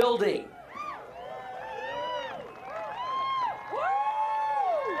new building.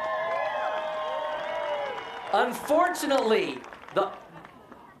 Unfortunately,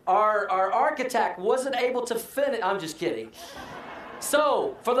 our architect wasn't able to finish. I'm just kidding.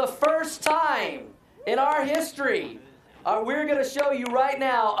 So, for the first time in our history, we're going to show you right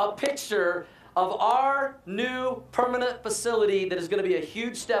now a picture of our new permanent facility that is going to be a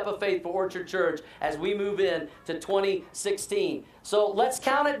huge step of faith for Orchard Church as we move in to 2016. So let's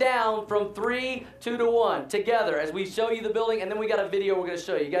count it down from 3, 2 to 1 together as we show you the building, and then we got a video we're going to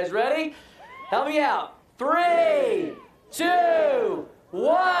show you. You guys ready? Help me out. 3, 2,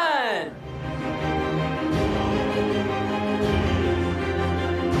 1.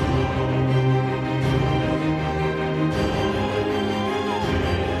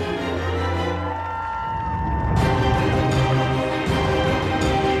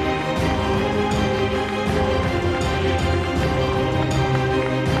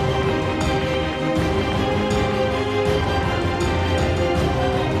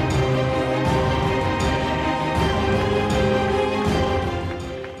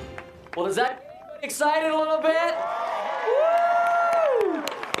 Well, does that excited a little bit? Woo!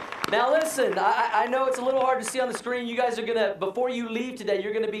 Now listen, I know it's a little hard to see on the screen. You guys are going to, before you leave today,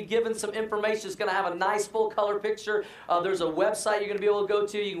 you're going to be given some information. It's going to have a nice full color picture. There's a website you're going to be able to go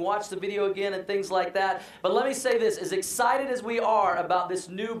to. You can watch the video again and things like that. But let me say this, as excited as we are about this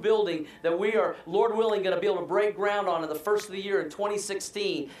new building that we are, Lord willing, going to be able to break ground on in the first of the year in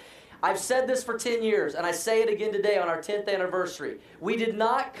 2016, I've said this for 10 years, and I say it again today on our 10th anniversary. We did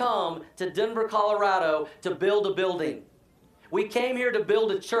not come to Denver, Colorado to build a building. We came here to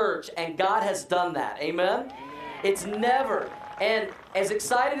build a church, and God has done that. Amen? It's never. And as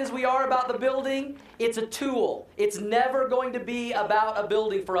excited as we are about the building, it's a tool. It's never going to be about a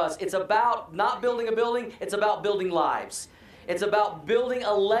building for us. It's about not building a building. It's about building lives. It's about building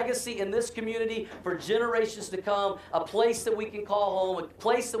a legacy in this community for generations to come, a place that we can call home, a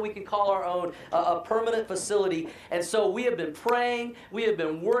place that we can call our own, a permanent facility. And so we have been praying, we have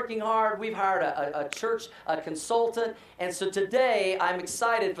been working hard, we've hired a church consultant. And so today I'm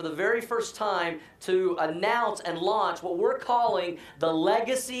excited for the very first time to announce and launch what we're calling the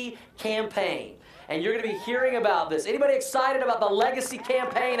Legacy Campaign. And you're going to be hearing about this. Anybody excited about the Legacy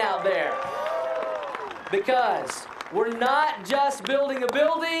Campaign out there? Because We're not just building a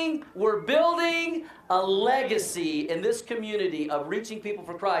building, we're building a legacy in this community of reaching people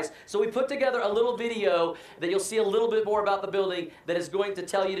for Christ. So we put together a little video that you'll see a little bit more about the building that is going to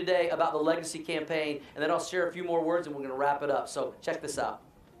tell you today about the Legacy campaign, and then I'll share a few more words and we're going to wrap it up. So check this out.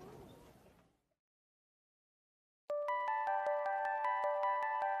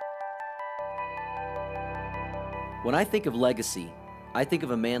 When I think of legacy, I think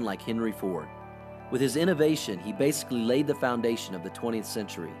of a man like Henry Ford. With his innovation, he basically laid the foundation of the 20th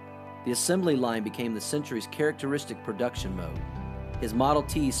century. The assembly line became the century's characteristic production mode. His Model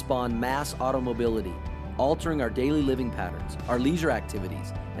T spawned mass automobility, altering our daily living patterns, our leisure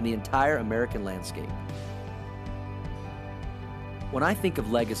activities, and the entire American landscape. When I think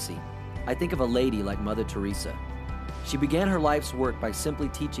of legacy, I think of a lady like Mother Teresa. She began her life's work by simply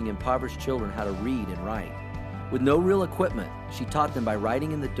teaching impoverished children how to read and write. With no real equipment, she taught them by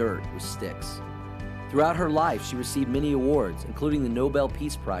writing in the dirt with sticks. Throughout her life, she received many awards, including the Nobel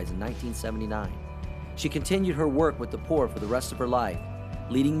Peace Prize in 1979. She continued her work with the poor for the rest of her life,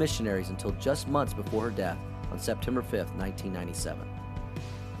 leading missionaries until just months before her death on September 5th, 1997.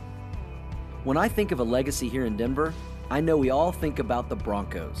 When I think of a legacy here in Denver, I know we all think about the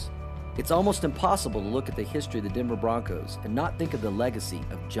Broncos. It's almost impossible to look at the history of the Denver Broncos and not think of the legacy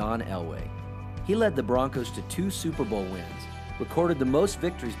of John Elway. He led the Broncos to 2 Super Bowl wins, recorded the most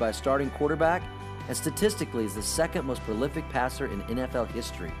victories by a starting quarterback, and statistically is the second most prolific passer in NFL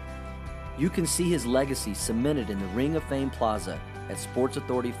history. You can see his legacy cemented in the Ring of Fame Plaza at Sports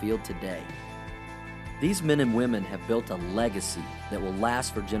Authority Field today. These men and women have built a legacy that will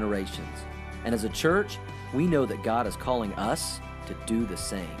last for generations. And as a church, we know that God is calling us to do the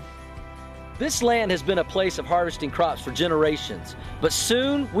same. This land has been a place of harvesting crops for generations, but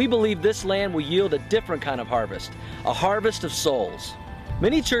soon we believe this land will yield a different kind of harvest, a harvest of souls.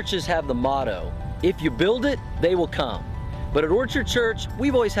 Many churches have the motto, if you build it, they will come. But at Orchard Church,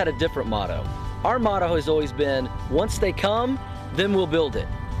 we've always had a different motto. Our motto has always been, once they come, then we'll build it.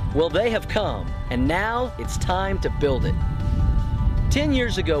 Well, they have come, and now it's time to build it. 10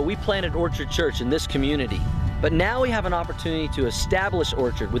 years ago, we planted Orchard Church in this community, but now we have an opportunity to establish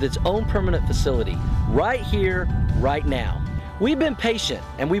Orchard with its own permanent facility, right here, right now. We've been patient,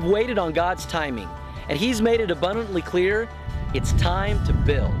 and we've waited on God's timing, and He's made it abundantly clear, it's time to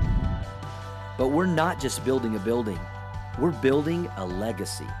build. But we're not just building a building, we're building a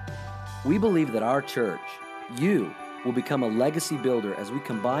legacy. We believe that our church, you, will become a legacy builder as we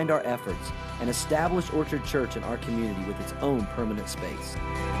combine our efforts and establish Orchard Church in our community with its own permanent space.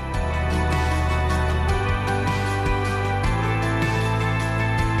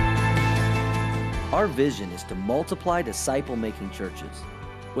 Our vision is to multiply disciple-making churches.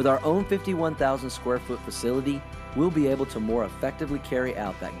 With our own 51,000 square foot facility, we'll be able to more effectively carry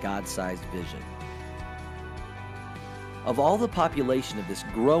out that God-sized vision. Of all the population of this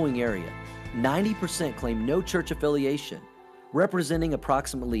growing area, 90% claim no church affiliation, representing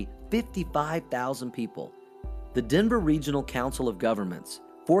approximately 55,000 people. The Denver Regional Council of Governments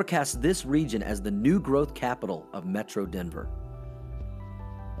forecasts this region as the new growth capital of Metro Denver.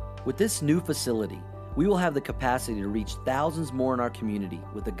 With this new facility, we will have the capacity to reach thousands more in our community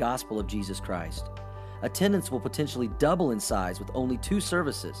with the gospel of Jesus Christ. Attendance will potentially double in size with only 2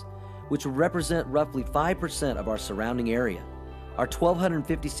 services, which will represent roughly 5% of our surrounding area. Our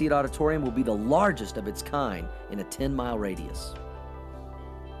 1,250-seat auditorium will be the largest of its kind in a 10-mile radius.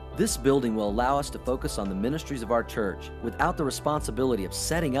 This building will allow us to focus on the ministries of our church without the responsibility of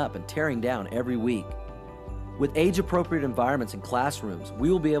setting up and tearing down every week. With age-appropriate environments and classrooms,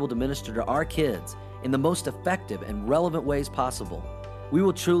 we will be able to minister to our kids in the most effective and relevant ways possible. We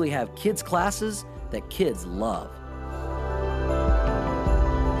will truly have kids' classes that kids love.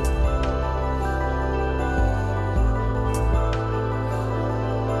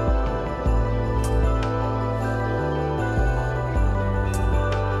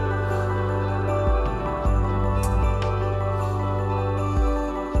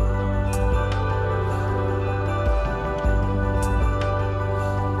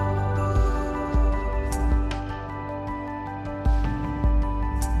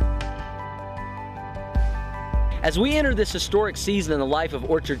 As we enter this historic season in the life of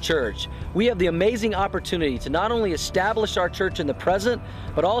Orchard Church, we have the amazing opportunity to not only establish our church in the present,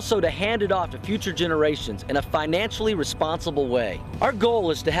 but also to hand it off to future generations in a financially responsible way. Our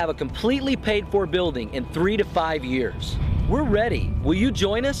goal is to have a completely paid-for building in 3 to 5 years. We're ready. Will you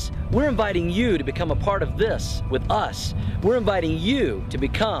join us? We're inviting you to become a part of this with us. We're inviting you to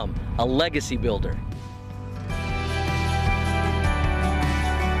become a legacy builder.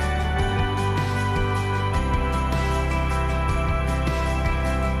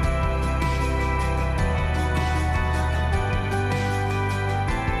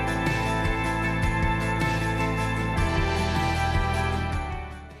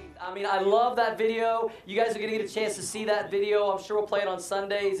 I mean, I love that video. You guys are going to get a chance to see that video. I'm sure we'll play it on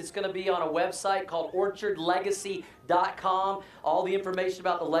Sundays. It's going to be on a website called orchardlegacy.com. All the information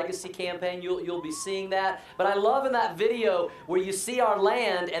about the Legacy campaign, you'll be seeing that. But I love in that video where you see our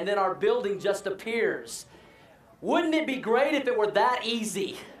land and then our building just appears. Wouldn't it be great if it were that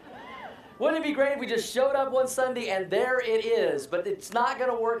easy? Wouldn't it be great if we just showed up one Sunday and there it is? But it's not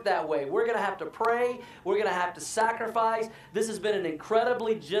going to work that way. We're going to have to pray. We're going to have to sacrifice. This has been an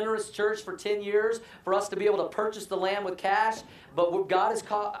incredibly generous church for 10 years for us to be able to purchase the land with cash. But God is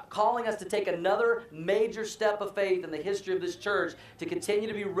calling us to take another major step of faith in the history of this church to continue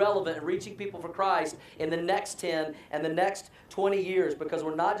to be relevant and reaching people for Christ in the next 10 and the next 20 years, because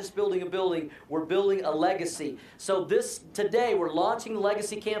we're not just building a building, we're building a legacy. So today we're launching the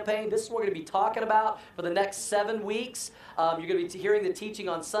Legacy campaign. This is what we're going to be talking about for the next 7 weeks. You're going to be hearing the teaching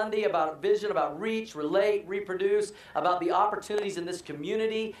on Sunday about vision, about reach, relate, reproduce, about the opportunities in this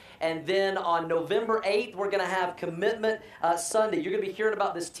community. And then on November 8th, we're going to have Commitment Sunday. You're going to be hearing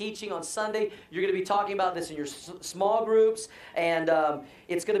about this teaching on Sunday. You're going to be talking about this in your small groups. And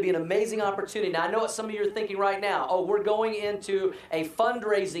it's going to be an amazing opportunity. Now, I know what some of you are thinking right now. Oh, we're going into a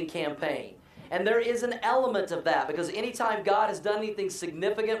fundraising campaign. And there is an element of that, because anytime God has done anything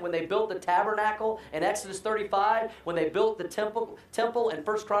significant, when they built the tabernacle in Exodus 35, when they built the temple in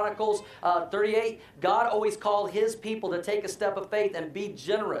 1 Chronicles 38, God always called His people to take a step of faith and be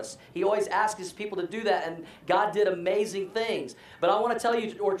generous. He always asked His people to do that, and God did amazing things. But I want to tell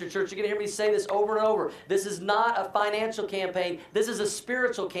you, Orchard Church, you're going to hear me say this over and over. This is not a financial campaign. This is a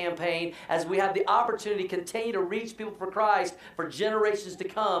spiritual campaign, as we have the opportunity to continue to reach people for Christ for generations to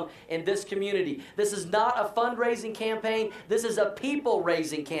come in this community. This is not a fundraising campaign. This is a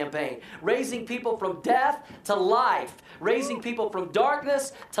people-raising campaign. Raising people from death to life. Raising people from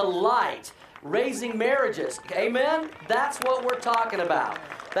darkness to light. Raising marriages. Amen? That's what we're talking about.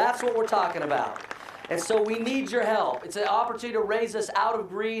 That's what we're talking about. And so we need your help. It's an opportunity to raise us out of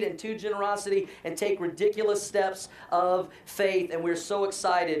greed and to generosity and take ridiculous steps of faith. And we're so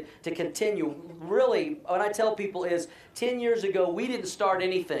excited to continue. Really, what I tell people is 10 years ago, we didn't start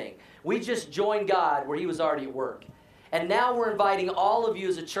anything. We just joined God where He was already at work. And now we're inviting all of you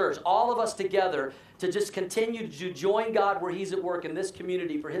as a church, all of us together, to just continue to join God where He's at work in this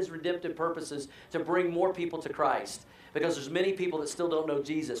community for His redemptive purposes, to bring more people to Christ. Because there's many people that still don't know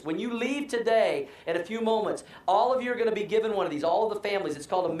Jesus. When you leave today, in a few moments, all of you are going to be given one of these, all of the families. It's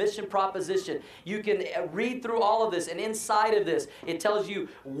called a mission proposition. You can read through all of this, and inside of this, it tells you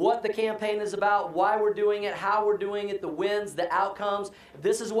what the campaign is about, why we're doing it, how we're doing it, the wins, the outcomes.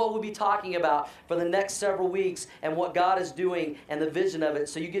 This is what we'll be talking about for the next several weeks, and what God is doing and the vision of it.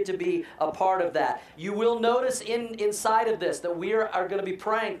 So you get to be a part of that. You will notice inside of this that we are going to be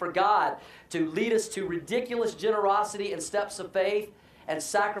praying for God to lead us to ridiculous generosity and steps of faith and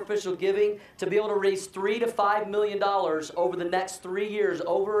sacrificial giving, to be able to raise $3 to $5 million over the next 3 years,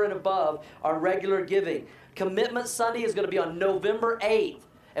 over and above our regular giving. Commitment Sunday is going to be on November 8th.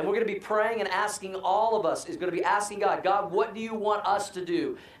 And we're going to be praying and asking, all of us is going to be asking God, God, what do you want us to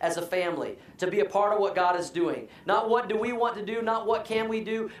do as a family to be a part of what God is doing? Not what do we want to do, not what can we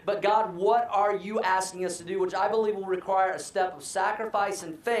do, but God, what are you asking us to do, which I believe will require a step of sacrifice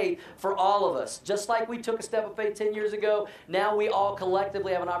and faith for all of us. Just like we took a step of faith 10 years ago, now we all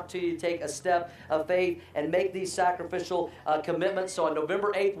collectively have an opportunity to take a step of faith and make these sacrificial commitments. So on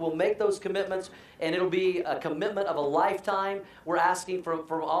November 8th, we'll make those commitments, and it'll be a commitment of a lifetime. We're asking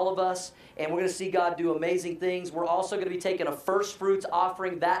from all of us, and we're going to see God do amazing things. We're also going to be taking a first fruits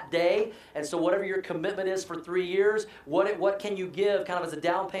offering that day, and so whatever your commitment is for 3 years, what can you give kind of as a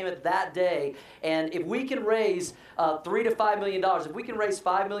down payment that day? And if we can raise $3 to $5 million, if we can raise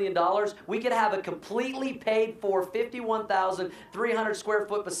 $5 million, we could have a completely paid for 51,300 square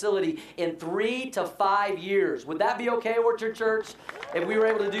foot facility in 3 to 5 years. Would that be okay, Orchard Church, if we were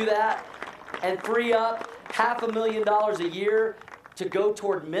able to do that? And free up $500,000 a year to go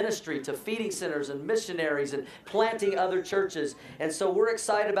toward ministry, to feeding centers and missionaries and planting other churches. And so we're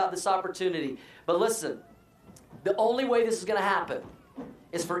excited about this opportunity. But listen, the only way this is going to happen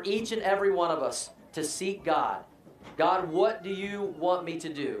is for each and every one of us to seek God. God, what do you want me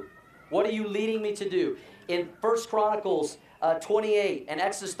to do? What are you leading me to do? In 1 Chronicles 28 and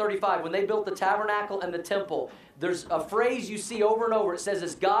Exodus 35, when they built the tabernacle and the temple, there's a phrase you see over and over. It says,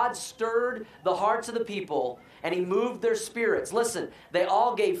 as God stirred the hearts of the people and He moved their spirits. Listen, they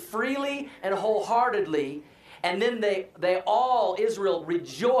all gave freely and wholeheartedly, and then they all, Israel,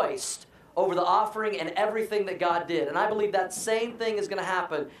 rejoiced over the offering and everything that God did. And I believe that same thing is going to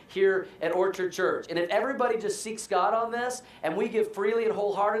happen here at Orchard Church. And if everybody just seeks God on this and we give freely and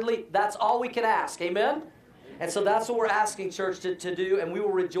wholeheartedly, that's all we can ask. Amen? And so that's what we're asking church to do, and we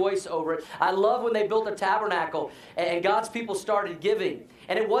will rejoice over it. I love when they built the tabernacle and God's people started giving.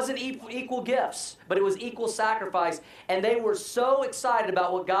 And it wasn't equal gifts, but it was equal sacrifice. And they were so excited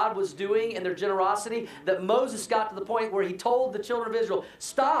about what God was doing and their generosity that Moses got to the point where he told the children of Israel,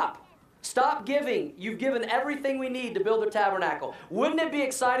 stop. Stop giving. You've given everything we need to build the tabernacle. Wouldn't it be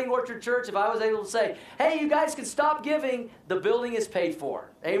exciting, Orchard Church, if I was able to say, hey, you guys can stop giving. The building is paid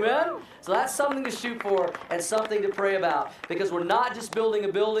for. Amen? So that's something to shoot for and something to pray about. Because we're not just building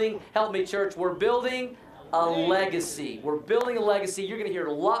a building. Help me, church. We're building a legacy. We're building a legacy. You're going to hear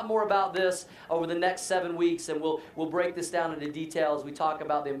a lot more about this over the next 7 weeks, and we'll break this down into detail as we talk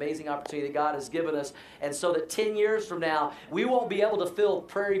about the amazing opportunity that God has given us, and so that 10 years from now, we won't be able to fill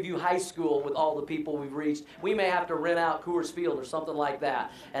Prairie View High School with all the people we've reached. We may have to rent out Coors Field or something like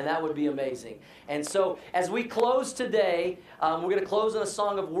that, and that would be amazing. And so as we close today, we're going to close in a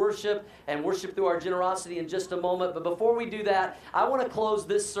song of worship and worship through our generosity in just a moment. But before we do that, I want to close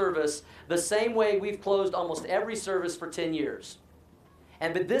this service the same way we've closed almost every service for 10 years.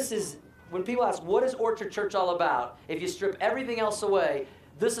 But this is, when people ask, what is Orchard Church all about? If you strip everything else away,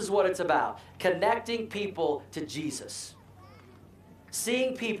 this is what it's about. Connecting people to Jesus.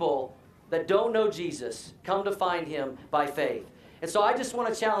 Seeing people that don't know Jesus come to find Him by faith. And so I just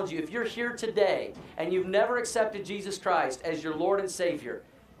want to challenge you, if you're here today and you've never accepted Jesus Christ as your Lord and Savior,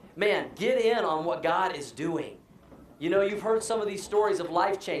 man, get in on what God is doing. You know, you've heard some of these stories of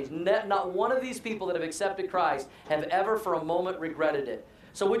life change. Not one of these people that have accepted Christ have ever for a moment regretted it.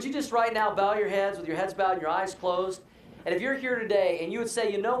 So would you just right now bow your heads with your heads bowed and your eyes closed? And if you're here today and you would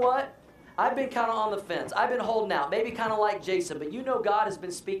say, you know what? I've been kind of on the fence. I've been holding out, maybe kind of like Jason, but you know God has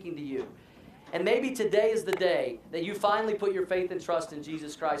been speaking to you. And maybe today is the day that you finally put your faith and trust in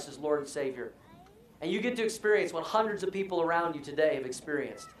Jesus Christ as Lord and Savior. And you get to experience what hundreds of people around you today have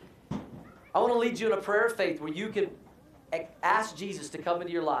experienced. I want to lead you in a prayer of faith where you can ask Jesus to come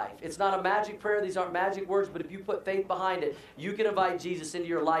into your life. It's not a magic prayer. These aren't magic words, but if you put faith behind it, you can invite Jesus into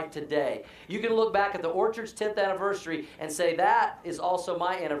your life today. You can look back at the Orchard's 10th anniversary and say, that is also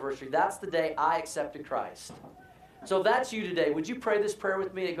my anniversary. That's the day I accepted Christ. So if that's you today, would you pray this prayer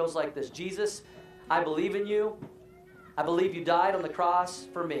with me? It goes like this. Jesus, I believe in you. I believe you died on the cross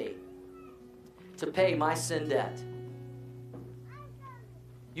for me to pay my sin debt.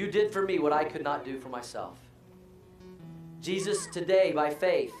 You did for me what I could not do for myself. Jesus, today, by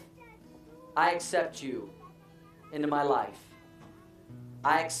faith, I accept you into my life.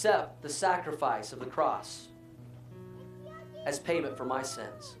 I accept the sacrifice of the cross as payment for my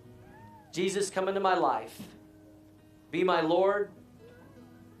sins. Jesus, come into my life. Be my Lord.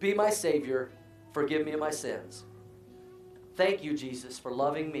 Be my Savior. Forgive me of my sins. Thank you, Jesus, for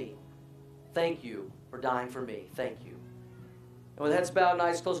loving me. Thank you for dying for me. Thank you. And with heads bowed and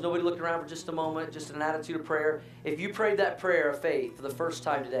eyes closed, nobody looking around for just a moment, just an attitude of prayer. If you prayed that prayer of faith for the first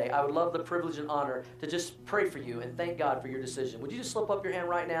time today, I would love the privilege and honor to just pray for you and thank God for your decision. Would you just slip up your hand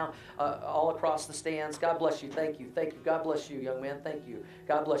right now all across the stands? God bless you. Thank you. Thank you. God bless you, young man. Thank you.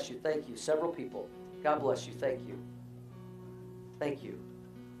 God bless you. Thank you. Several people. God bless you. Thank you. Thank you.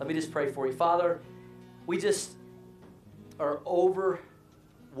 Let me just pray for you. Father, we just are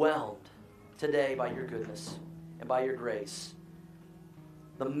overwhelmed today by your goodness and by your grace.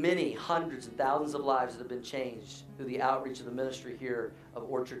 The many hundreds and thousands of lives that have been changed through the outreach of the ministry here of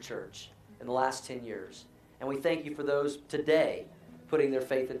Orchard Church in the last 10 years. And we thank you for those today putting their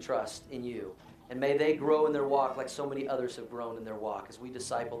faith and trust in you. And may they grow in their walk like so many others have grown in their walk as we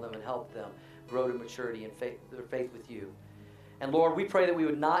disciple them and help them grow to maturity and their faith with you. And Lord, we pray that we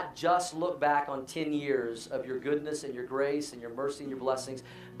would not just look back on 10 years of your goodness and your grace and your mercy and your blessings,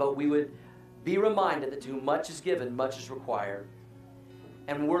 but we would be reminded that to whom much is given, much is required.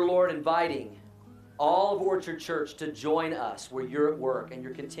 And we're, Lord, inviting all of Orchard Church to join us where you're at work and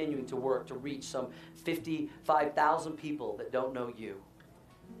you're continuing to work to reach some 55,000 people that don't know you.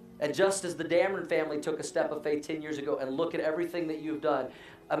 And just as the Dameron family took a step of faith 10 years ago and look at everything that you've done,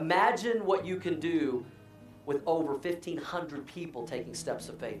 imagine what you can do with over 1,500 people taking steps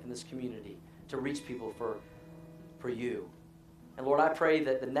of faith in this community to reach people for you. And Lord, I pray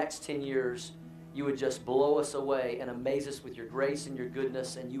that the next 10 years you would just blow us away and amaze us with your grace and your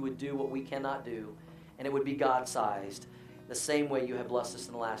goodness, and you would do what we cannot do, and it would be God-sized, the same way you have blessed us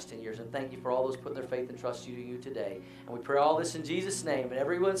in the last 10 years. And thank you for all those putting their faith and trust in you today. And we pray all this in Jesus' name. And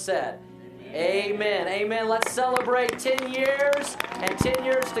everyone said, Amen. Amen. Let's celebrate 10 years and 10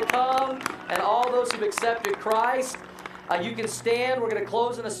 years to come and all those who've accepted Christ. You can stand. We're going to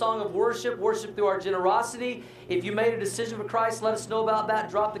close in a song of worship, worship through our generosity. If you made a decision for Christ, let us know about that.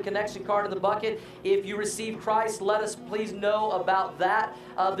 Drop the connection card in the bucket. If you received Christ, let us please know about that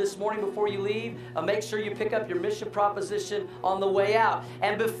this morning before you leave. Make sure you pick up your mission proposition on the way out.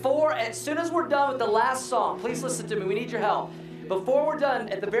 And as soon as we're done with the last song, please listen to me. We need your help. Before we're done,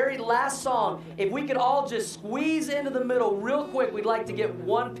 at the very last song, if we could all just squeeze into the middle real quick, we'd like to get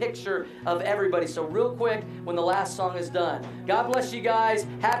one picture of everybody. So real quick when the last song is done. God bless you guys.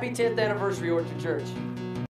 Happy 10th anniversary, Orchard Church.